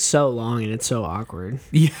it takes so long and it's so awkward.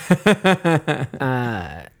 Yeah,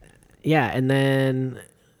 and then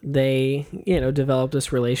they, develop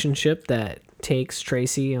this relationship that takes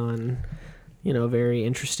Tracy on, a very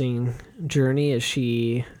interesting journey as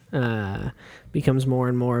she becomes more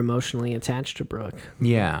and more emotionally attached to Brooke.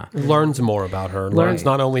 Yeah. Learns more about her. Learns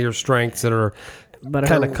not only her strengths that are But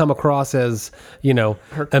kind her- of come across as, Her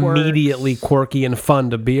quirks. immediately quirky and fun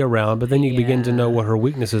to be around, but then you begin to know what her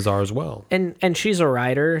weaknesses are as well. And she's a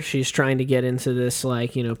writer. She's trying to get into this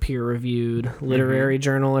peer-reviewed literary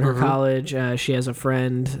journal at her college. She has a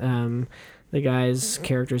friend. The guy's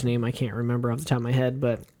character's name I can't remember off the top of my head,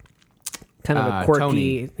 but kind of a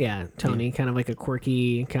quirky, Tony, kind of like a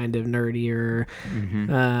quirky, kind of nerdier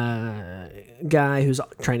guy who's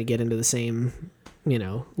trying to get into the same,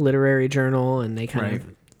 literary journal, and they kind of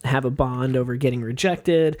have a bond over getting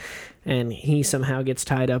rejected, and he somehow gets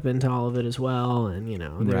tied up into all of it as well. And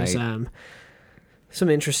there's some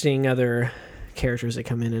interesting other characters that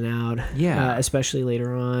come in and out. Yeah. Especially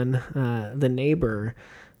later on, the neighbor,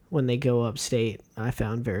 when they go upstate, I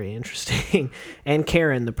found very interesting. And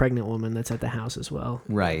Karen, the pregnant woman that's at the house as well.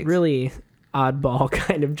 Right. Really oddball,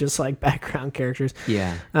 kind of just like background characters.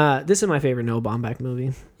 Yeah. This is my favorite Noah Baumbach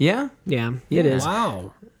movie. Yeah? Yeah, it is.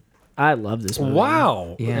 Wow. I love this movie.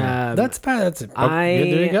 Wow. Yeah. That's bad.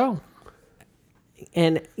 There you go.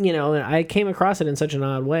 And, I came across it in such an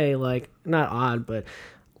odd way, like, not odd, but,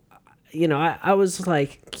 I was,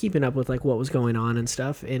 like, keeping up with, like, what was going on and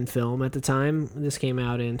stuff in film at the time. This came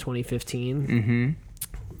out in 2015. Mm-hmm.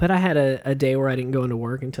 But I had a day where I didn't go into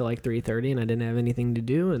work until, like, 3:30, and I didn't have anything to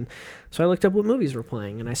do, and so I looked up what movies were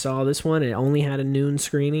playing, and I saw this one. It only had a noon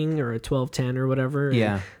screening, or a 12:10 or whatever. And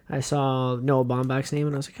Yeah. I saw Noah Baumbach's name,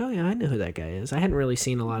 and I was like, oh, yeah, I know who that guy is. I hadn't really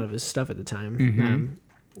seen a lot of his stuff at the time.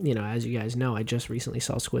 As you guys know, I just recently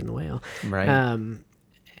saw Squid and the Whale. Right.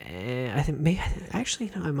 And I think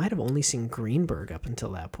I might have only seen Greenberg up until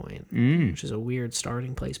that point, which is a weird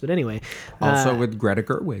starting place. But anyway, Also with Greta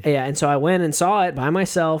Gerwig. yeah, and so I went and saw it by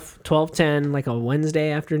myself, 12:10, like a Wednesday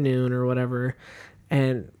afternoon or whatever.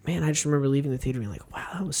 And man, I just remember leaving the theater being like, "Wow,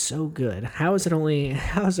 that was so good. How is there only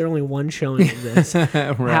one showing of this?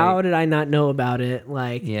 How did I not know about it?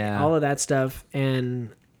 Like, all of that stuff." And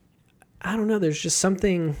I don't know. There's just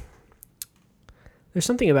something. There's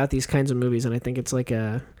something about these kinds of movies, and I think it's like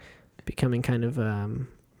becoming kind of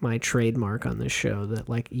my trademark on this show, that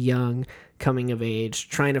like young, coming of age,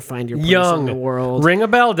 trying to find your place in the world. Ring a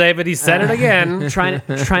bell, David. He said it again. trying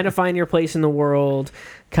to find your place in the world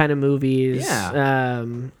kind of movies. Yeah.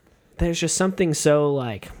 There's just something so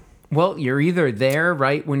like... Well, you're either there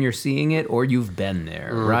right when you're seeing it, or you've been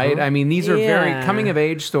there, right? I mean, these are very coming of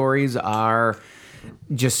age stories are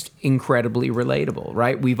just incredibly relatable,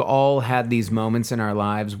 right? We've all had these moments in our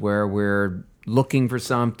lives where we're looking for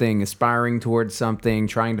something, aspiring towards something,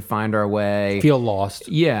 trying to find our way. Feel lost.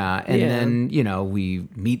 Yeah, and then, we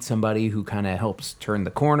meet somebody who kind of helps turn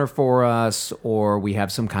the corner for us, or we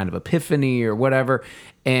have some kind of epiphany or whatever,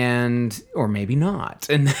 or maybe not.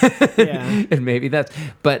 And and maybe that's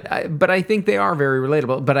but I think they are very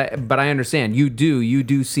relatable, but I understand you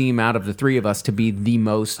do seem out of the three of us to be the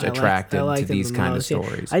most attracted to these kind of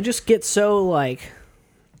stories. I just get so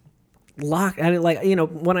locked. I mean,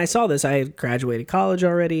 when I saw this, I had graduated college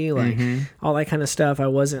already, all that kind of stuff. I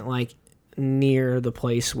wasn't near the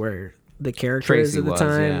place where the character is at the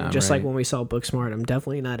time. Like when we saw Booksmart, I'm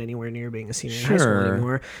definitely not anywhere near being a senior in high school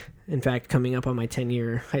anymore. In fact, coming up on my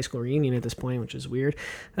 10-year high school reunion at this point, which is weird.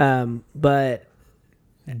 But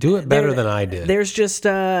do it better than I did. There's just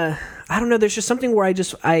I don't know. There's just something where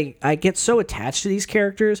I get so attached to these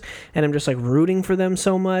characters, and I'm just rooting for them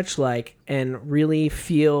so much, and really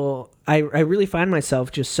feel I really find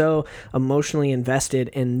myself just so emotionally invested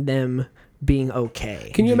in them being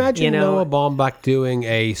okay. Can you imagine Noah Baumbach doing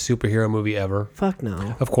a superhero movie ever? Fuck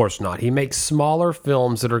no. Of course not. He makes smaller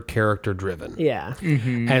films that are character driven. Yeah.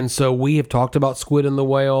 Mm-hmm. And so we have talked about Squid and the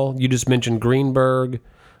Whale. You just mentioned Greenberg.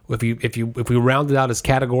 If we rounded out his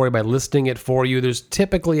category by listing it for you, there's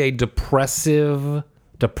typically a depressed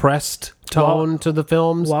tone to the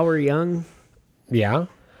films. While We're Young. Yeah.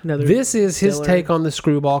 This is his take on the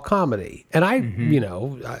screwball comedy, and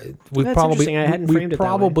we've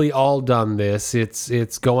probably all done this.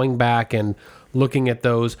 It's going back and looking at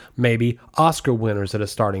those maybe Oscar winners at a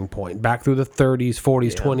starting point, back through the 30s,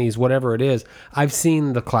 40s, 20s, whatever it is. I've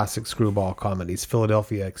seen the classic screwball comedies,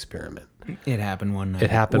 Philadelphia Experiment. It happened one night.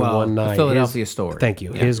 The Philadelphia Story. Thank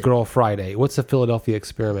you. Yeah. His Girl Friday. What's the Philadelphia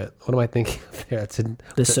Experiment? What am I thinking of there?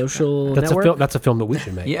 The Social Network? That's a film that we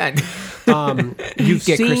should make. Yeah. You've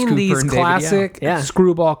seen these classic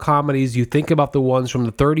screwball comedies. You think about the ones from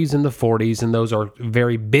the 30s and the 40s, and those are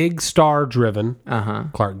very big star driven.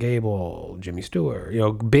 Clark Gable, Jimmy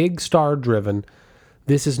Stewart, big star driven.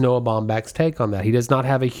 This is Noah Baumbach's take on that. He does not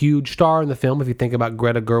have a huge star in the film. If you think about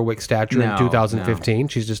Greta Gerwig's stature in 2015,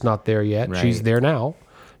 she's just not there yet. Right. She's there now.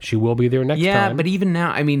 She will be there next time. Yeah, but even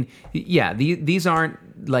now, I mean, these aren't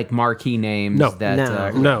marquee names.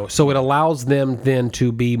 No. So it allows them then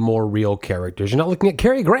to be more real characters. You're not looking at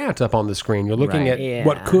Cary Grant up on the screen. You're looking at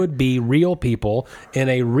what could be real people in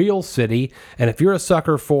a real city. And if you're a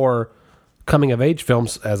sucker for coming of age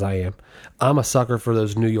films, as I am, I'm a sucker for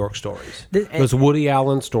those New York stories, those Woody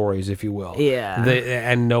Allen stories, if you will. Yeah.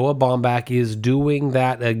 And Noah Baumbach is doing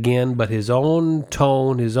that again, but his own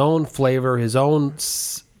tone, his own flavor, his own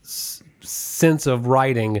sense of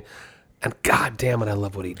writing. And God damn it, I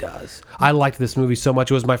love what he does. I liked this movie so much.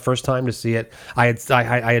 It was my first time to see it. I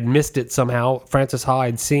had missed it somehow. Frances Ha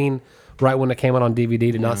I'd seen right when it came out on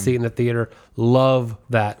DVD. Did not see it in the theater. Love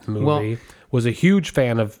that movie. Was a huge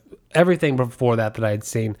fan of everything before that I had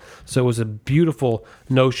seen. So it was a beautiful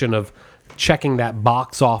notion of checking that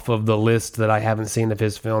box off of the list that I haven't seen of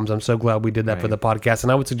his films. I'm so glad we did that for the podcast.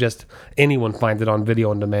 And I would suggest anyone find it on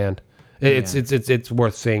video on demand. It's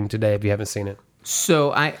worth seeing today if you haven't seen it.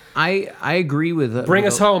 So I agree with Bring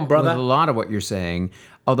us home, brother. With a lot of what you're saying.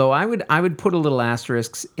 Although I would put a little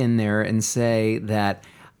asterisks in there and say that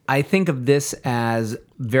I think of this as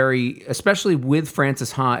especially with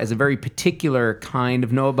Frances Ha, as a very particular kind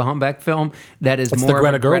of Noah Baumbach film that is more the Greta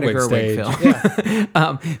of a Greta Gerwig film.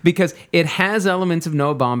 Yeah. Because it has elements of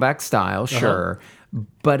Noah Baumbach style, sure,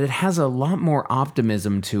 but it has a lot more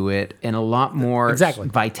optimism to it and a lot more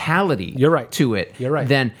vitality to it. You're right.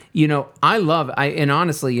 Than, and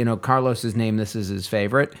honestly, Carlos's name, this is his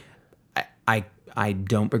favorite. I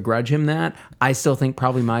don't begrudge him that. I still think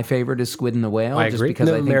probably my favorite is Squid and the Whale. I agree. Because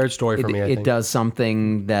I think Marriage Story for me, I think. It does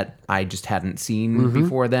something that I just hadn't seen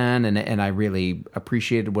before then, and I really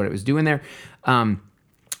appreciated what it was doing there.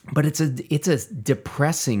 But it's a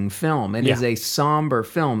depressing film. It is a somber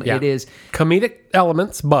film. Yeah. It is comedic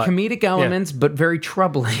elements, but very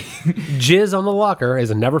troubling. Jizz on the locker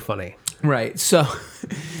is never funny. Right. So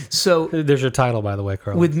there's your title, by the way,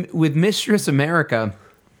 Carl. With Mistress America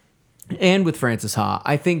and with Frances Ha,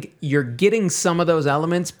 I think you're getting some of those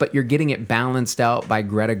elements, but you're getting it balanced out by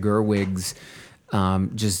Greta Gerwig's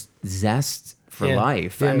just zest for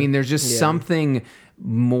life. Yeah. I mean, there's just something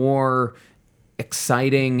more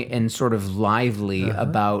exciting and sort of lively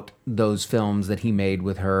about those films that he made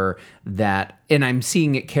with her, and I'm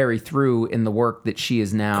seeing it carry through in the work that she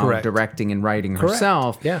is now directing and writing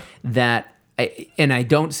herself. Yeah. And I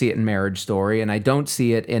don't see it in Marriage Story, and I don't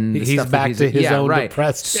see it in the he's stuff back to his own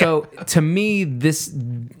depressed. So to me, this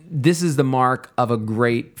is the mark of a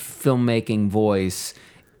great filmmaking voice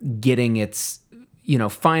getting its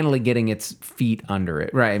finally getting its feet under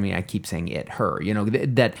it, right? I mean, I keep saying it, her,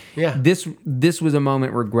 this was a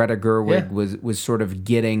moment where Greta Gerwig was sort of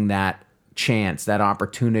getting that chance, that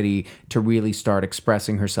opportunity to really start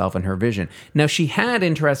expressing herself and her vision. Now, she had,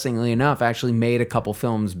 interestingly enough, actually made a couple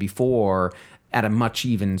films before at a much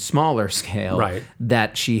even smaller scale, right,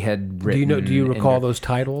 that she had written. Do you recall those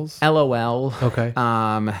titles? LOL. Okay.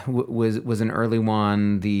 Was an early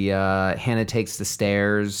one. The Hannah Takes the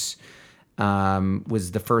Stairs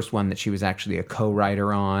was the first one that she was actually a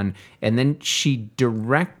co-writer on, and then she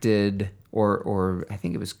directed, or I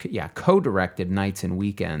think it was co-directed Nights and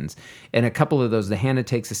Weekends, and a couple of those, the Hannah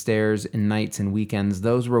Takes the Stairs and Nights and Weekends,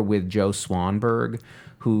 those were with Joe Swanberg,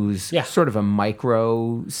 who's sort of a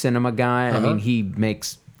micro cinema guy. I mean, he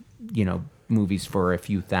makes movies for a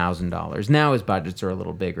few $1,000s. Now his budgets are a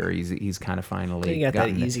little bigger. He's kind of finally got that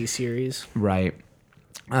Easy series, right?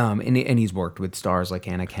 And he's worked with stars like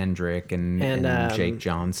Anna Kendrick and Jake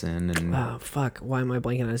Johnson and why am I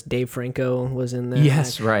blanking on this? Dave Franco was in there.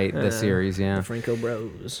 Yes, right, the series, the Franco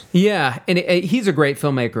Bros. Yeah, and he's a great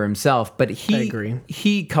filmmaker himself, but I agree.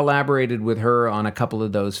 He collaborated with her on a couple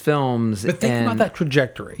of those films. But think about that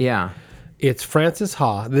trajectory. Yeah. It's Frances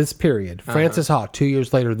Ha, this period. Frances Ha, 2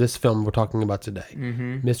 years later, this film we're talking about today,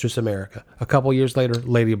 Mistress America. A couple years later,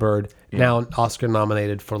 Lady Bird, now Oscar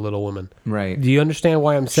nominated for Little Women. Right. Do you understand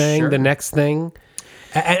why I'm saying the next thing?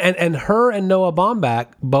 And her and Noah Baumbach,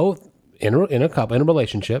 both in a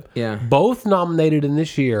relationship, both nominated in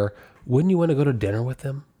this year. Wouldn't you want to go to dinner with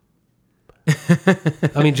them?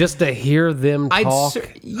 I mean, just to hear them talk.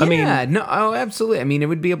 Absolutely. I mean, it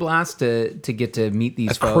would be a blast to get to meet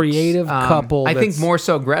these folks. Creative couple. I think more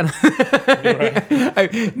so Greta.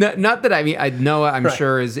 Not that Noah, I'm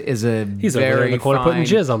sure is He's very fine putting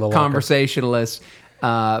jizz on the conversationalist.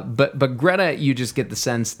 But Greta, you just get the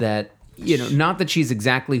sense that not that she's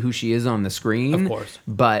exactly who she is on the screen, of course,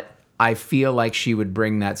 but I feel like she would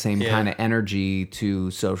bring that same kind of energy to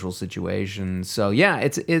social situations. So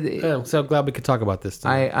I'm so glad we could talk about this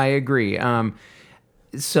today. I agree.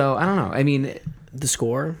 So I don't know. I mean, the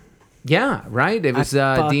score. Yeah, right. It was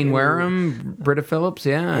Dean Wareham, Britta Phillips.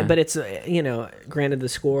 Yeah, but it's granted the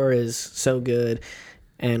score is so good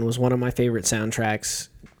and was one of my favorite soundtracks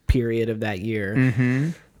period of that year. Mm-hmm.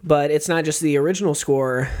 But it's not just the original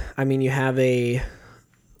score. I mean, you have a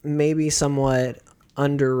maybe somewhat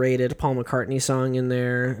underrated Paul McCartney song in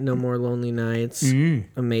there, No More Lonely Nights.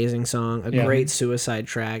 Amazing song. A great Suicide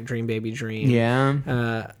track, Dream Baby Dream.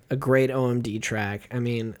 Yeah. A great OMD track. I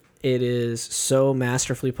mean, it is so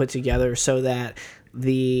masterfully put together so that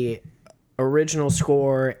the original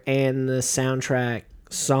score and the soundtrack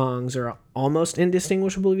songs are almost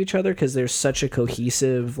indistinguishable of each other because there's such a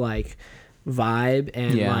cohesive vibe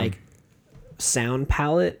and sound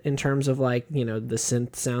palette in terms of the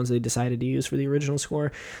synth sounds they decided to use for the original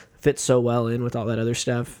score fits so well in with all that other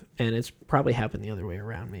stuff, and it's probably happened the other way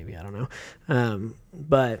around, maybe, I don't know,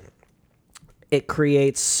 but it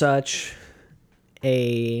creates such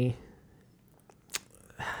a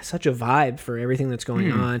vibe for everything that's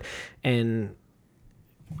going on, and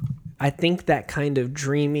I think that kind of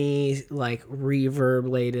dreamy, reverb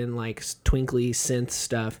laden, twinkly synth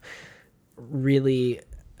stuff really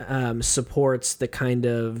supports the kind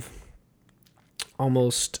of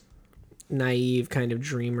almost naive kind of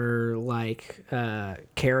dreamer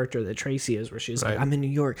character that Tracy is, where she's like, I'm in New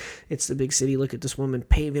York, it's the big city, look at this woman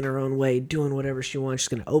paving her own way, doing whatever she wants, she's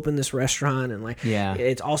gonna open this restaurant, and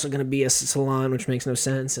it's also gonna be a salon, which makes no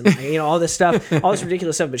sense, and all this stuff, all this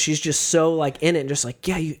ridiculous stuff, but she's just so in it, just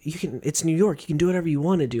you can, it's New York, you can do whatever you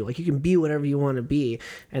want to do, you can be whatever you want to be,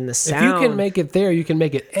 and the sound, if you can make it there, you can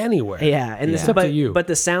make it anywhere. It's up to you. But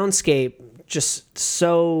the soundscape just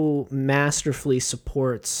so masterfully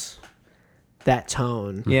supports that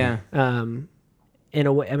tone. In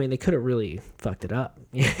a way, I mean, they could have really fucked it up,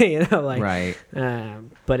 right.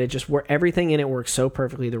 But it just everything in it works so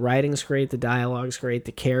perfectly. The writing's great, the dialogue's great,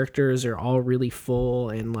 the characters are all really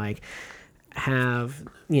full and have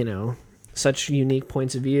such unique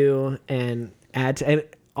points of view and add to. And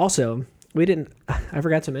also, I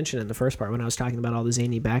forgot to mention in the first part when I was talking about all the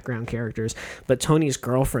zany background characters, but Tony's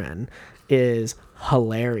girlfriend is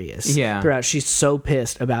hilarious. Throughout, she's so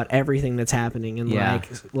pissed about everything that's happening, and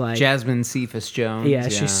Jasmine Cephas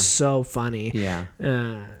Jones. She's so funny.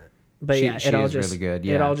 But she it all is just really good.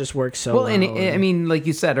 It all just works so well. And I mean, like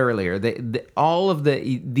you said earlier,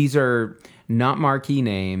 these are not marquee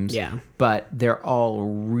names. But they're all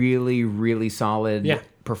really, really solid.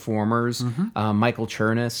 Performers. Michael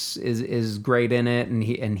Chernus is great in it,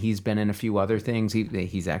 and he's been in a few other things.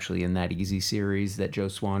 He's actually in that Easy series that Joe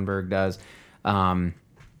Swanberg does.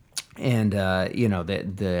 And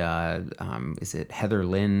is it Heather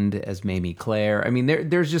Lind as Mamie Claire? I mean,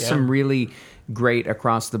 there's just some really great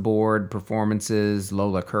across the board performances.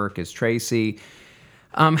 Lola Kirk as Tracy.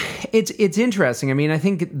 It's interesting. I mean, I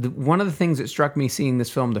think one of the things that struck me seeing this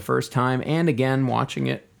film the first time, and again watching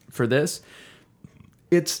it for this,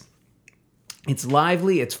 it's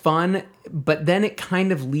lively, it's fun, but then it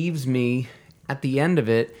kind of leaves me at the end of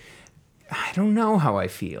it. I don't know how I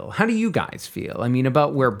feel. How do you guys feel? I mean,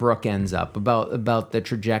 about where Brooke ends up, about the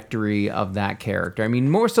trajectory of that character. I mean,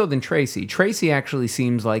 more so than Tracy. Tracy actually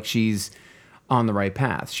seems like she's on the right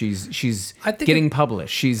path. She's getting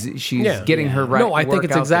published. She's getting her right. No, I think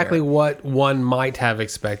it's exactly there. what one might have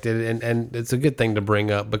expected, and it's a good thing to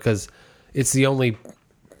bring up because it's the only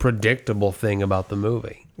predictable thing about the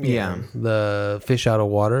movie. Yeah, the fish out of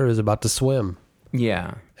water is about to swim.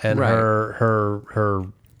 Yeah, and right. her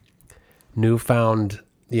newfound,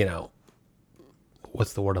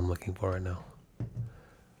 what's the word I'm looking for right now?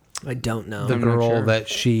 I don't know. The girl that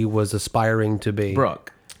she was aspiring to be,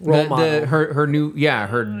 Brooke. Role model. Her new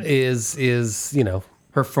her is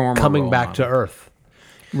her former coming role back model. to Earth.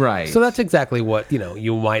 Right. So that's exactly what,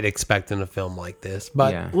 you might expect in a film like this.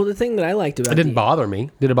 But well, the thing that I liked about it didn't bother me.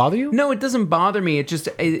 Did it bother you? No, it doesn't bother me. It just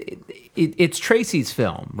it's Tracy's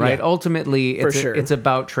film, right? Yeah. Ultimately, For sure. It's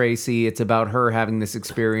about Tracy. It's about her having this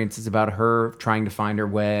experience. It's about her trying to find her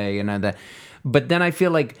way and that. But then I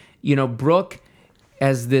feel like, Brooke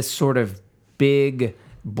as this sort of big,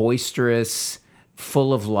 boisterous,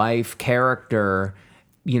 full of life character,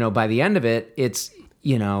 by the end of it, it's,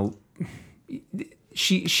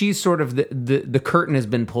 she's sort of the curtain has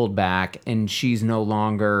been pulled back and she's no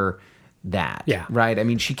longer that. Yeah. Right. I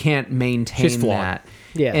mean, she can't maintain She's flawed. that.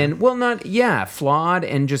 Yeah. And flawed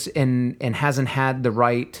and just and hasn't had the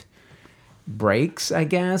right breaks, I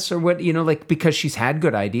guess, or what, because she's had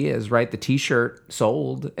good ideas, right? The t-shirt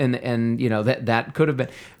sold and that could have been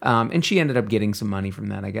and she ended up getting some money from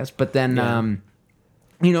that, I guess. But then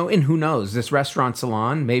and who knows, this restaurant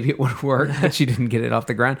salon, maybe it would have worked, but she didn't get it off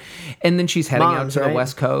the ground. And then she's heading out to the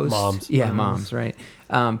West Coast. Moms, right?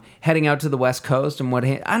 Heading out to the West Coast and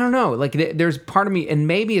I don't know. Like, there's part of me, and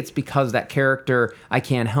maybe it's because that character, I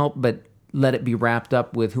can't help but let it be wrapped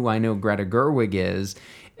up with who I know Greta Gerwig is.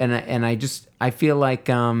 And I feel like...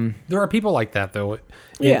 there are people like that, though,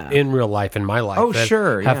 in real life, in my life. Oh, that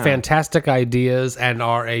sure. have fantastic ideas and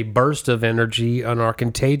are a burst of energy and are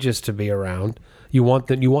contagious to be around. You want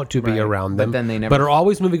to be around them, but then they never. But are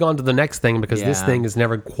always moving on to the next thing because this thing is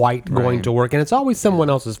never quite going to work, and it's always someone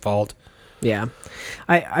else's fault. Yeah,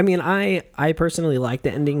 I personally like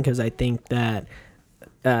the ending because I think that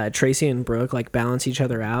Tracy and Brooke balance each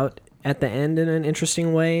other out at the end in an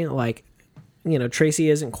interesting way. Like, Tracy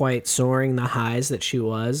isn't quite soaring the highs that she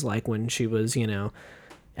was when she was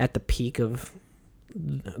at the peak of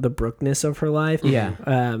the Brookeness of her life.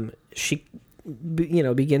 Yeah, she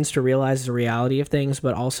begins to realize the reality of things,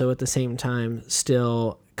 but also at the same time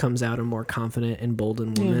still comes out a more confident,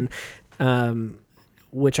 emboldened woman,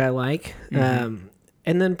 which I like. Mm-hmm.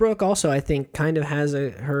 And then Brooke also, I think, kind of has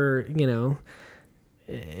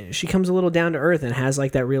she comes a little down to earth and has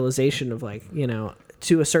that realization of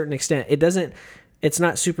to a certain extent. It's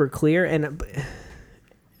not super clear, and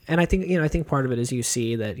I think part of it is you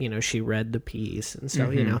see that she read the piece, and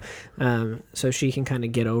so so she can kind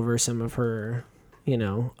of get over some of her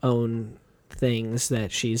own things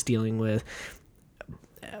that she's dealing with.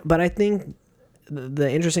 But I think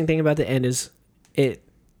the interesting thing about the end is it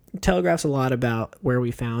telegraphs a lot about where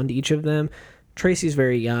we found each of them. Tracy's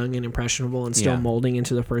very young and impressionable and still molding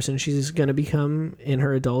into the person she's going to become in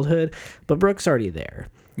her adulthood, but Brooke's already there.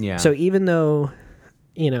 Yeah. So even though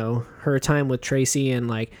her time with Tracy and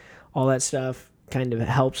all that stuff kind of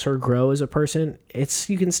helps her grow as a person,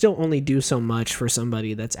 you can still only do so much for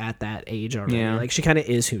somebody that's at that age already. Yeah. She kind of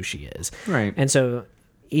is who she is. Right. And so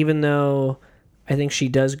even though I think she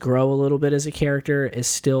does grow a little bit as a character, is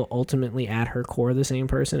still ultimately at her core the same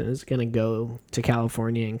person, is going to go to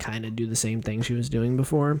California and kind of do the same thing she was doing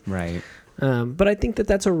before. Right. But I think that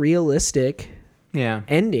that's a realistic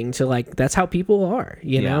ending to that's how people are,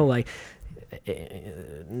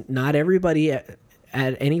 not everybody at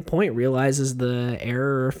any point realizes the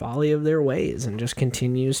error or folly of their ways and just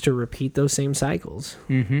continues to repeat those same cycles.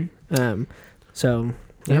 Mm-hmm. So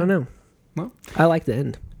I don't know. Well, I like the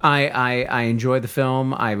end. I enjoyed the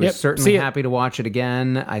film. I was certainly happy to watch it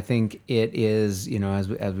again. I think it is, as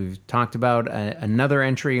we've talked about, another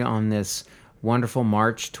entry on this wonderful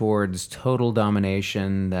march towards total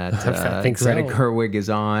domination that I think Greta Gerwig is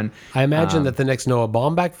on. I imagine that the next Noah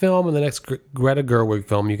Baumbach film and the next Greta Gerwig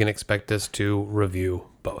film, you can expect us to review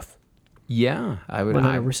both. Yeah, I would.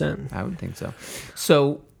 100%. I would think so.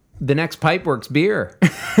 So the next Pipeworks beer.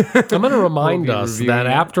 I'm going to remind We'll be us reviewing that it.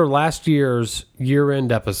 after last year's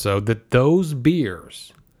year-end episode, that those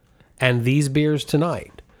beers and these beers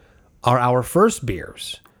tonight are our first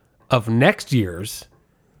beers of next year's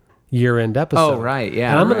year-end episode. Oh, right,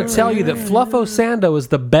 yeah. And I'm going to tell you that Fluffo Sando is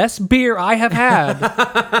the best beer I have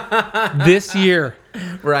had this year.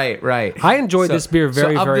 Right. I enjoyed this beer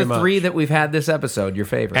very, so of very the much. three that we've had this episode, your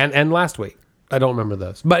favorite? And last week. I don't remember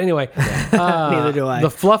those. But anyway, Neither do I. the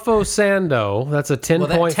Fluffo Sando, that's a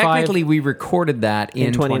 10.5. well, technically, we recorded that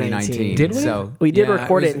in 2019. Did we? So, We did yeah,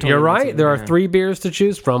 record it in You're 2019. right. There are 3 beers to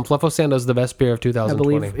choose from. Fluffo Sando is the best beer of I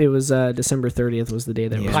 2020. believe it was December 30th was the day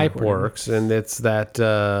that it was recorded. Pipeworks, and it's that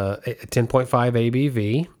 10.5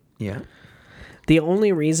 ABV, Yeah. The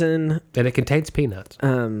only reason and it contains peanuts.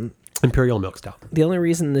 Imperial milk stout. the only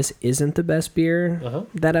reason this isn't the best beer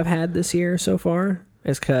that I've had this year so far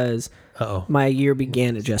is because Uh-oh. my year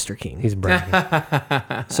began at Jester King. He's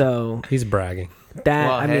bragging. So He's bragging. that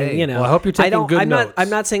Well, I hey. mean, you know, Well, I hope you're taking good notes. I'm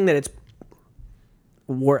not saying that it's.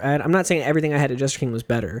 I'm not saying everything I had at Jester King was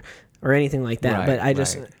better or anything like that, Right, but I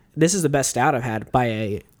just right. this is the best stout I've had by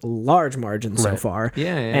a large margin so Right. far.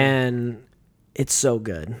 Yeah. And it's so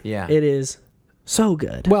good. Yeah. It is so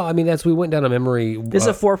good. Well, I mean, as we went down a memory, This is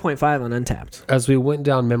a 4.5 on Untapped. as we went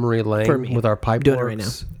down memory lane For me. with our I'm doing it right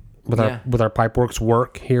Pipeworks, Yeah. with our Pipeworks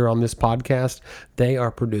work here on this podcast, they are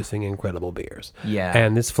producing incredible beers. Yeah.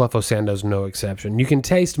 And this Fluffo Sando's no exception. You can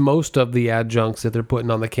taste most of the adjuncts that they're putting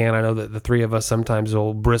on the can. I know that the three of us sometimes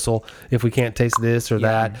will bristle if we can't taste this or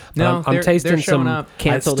that. But No, I'm they're tasting showing some. up. I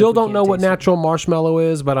Canceled still if we don't can't know what taste it. natural marshmallow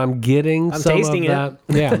is, but I'm getting I'm some tasting of it.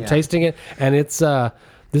 that. Yeah, I'm tasting it, and it's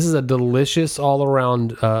this is a delicious all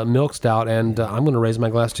around milk stout, and I'm going to raise my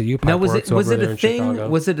glass to you. Now, was Pipeworks it over a there in thing? Chicago.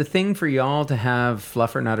 Was it a thing for y'all to have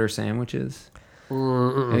fluffernutter sandwiches? I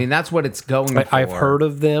mean, that's what it's going for. I've heard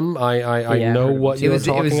of them. I Yeah, know I've heard of what them. you're It was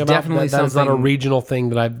talking about. definitely That is not a something- regional thing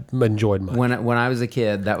that I've enjoyed much. When I was a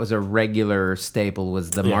kid, that was a regular staple.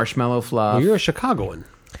 Was the marshmallow fluff? Well, you're a Chicagoan.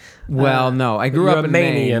 Well, no, I grew you're up a in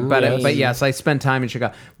Maine-ian, Maine, yes. but yes, I spent time in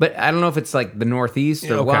Chicago. But I don't know if it's like the Northeast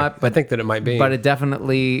or Okay. what. But I think that it might be. But it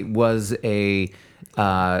definitely was a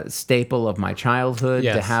staple of my childhood to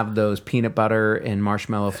Yes. have those peanut butter and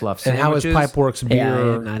marshmallow fluff And how is sandwiches. Pipeworks beer? Yeah,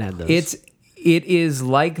 I have not had those. It is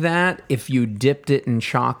like that if you dipped it in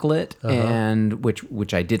chocolate, and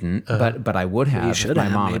which I didn't, but I would have if should my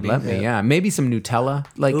have, mom maybe. had let me. Yeah, maybe some Nutella,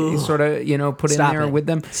 like sort of put Stop in there it. with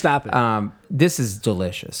them. Stop it. This is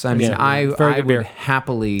delicious. I mean, Yeah, I very good would beer.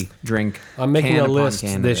 happily drink. I'm making can a upon list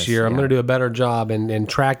can of this year. I'm yeah. going to do a better job in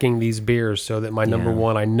tracking these beers so that my number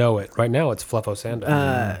one, I know it. Right now, it's Fluffo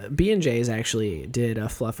Sando. B&J's actually did a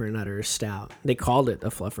Fluffernutter stout. They called it a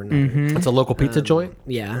Fluffernutter. It's a local pizza joint.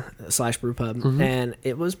 Yeah, / brew pub, and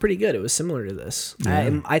it was pretty good. It was similar to this.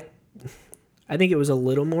 I think it was a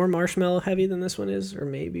little more marshmallow heavy than this one is, or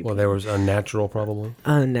maybe Well, there was unnatural, probably.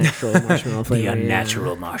 unnatural marshmallow flavor.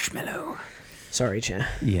 yeah. marshmallow. Sorry, Cha.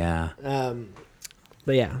 Yeah.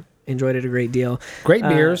 But yeah, enjoyed it a great deal. Great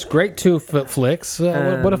beers, great two flicks.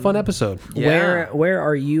 What a fun episode. Yeah. Where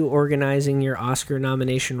are you organizing your Oscar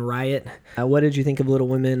nomination riot? What did you think of Little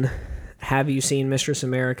Women? Have you seen Mistress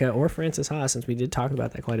America or Frances Ha? Since we did talk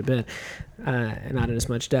about that quite a bit, not in as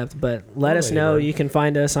much depth. But let us know. You can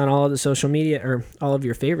find us on all of the social media or all of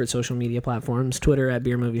your favorite social media platforms: Twitter at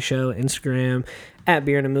Beer Movie Show, Instagram at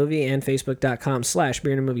Beer and a Movie, and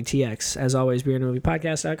Facebook.com/Beer and a Movie TX. As always,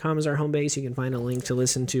 beerandmoviepodcast.com is our home base. You can find a link to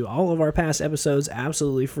listen to all of our past episodes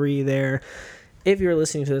absolutely free there. If you're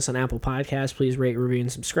listening to this on Apple Podcasts, please rate, review,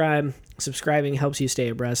 and subscribe. Subscribing helps you stay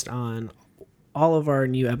abreast on all of our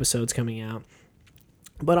new episodes coming out.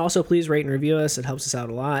 But also, please rate and review us. It helps us out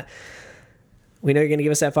a lot. We know you're going to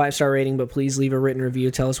give us that 5-star rating, but please leave a written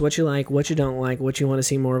review. Tell us what you like, what you don't like, what you want to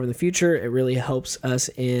see more of in the future. It really helps us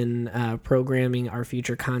in programming our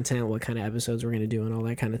future content, what kind of episodes we're going to do, and all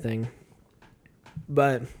that kind of thing.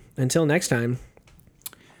 But until next time.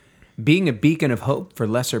 Being a beacon of hope for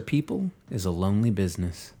lesser people is a lonely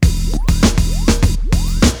business.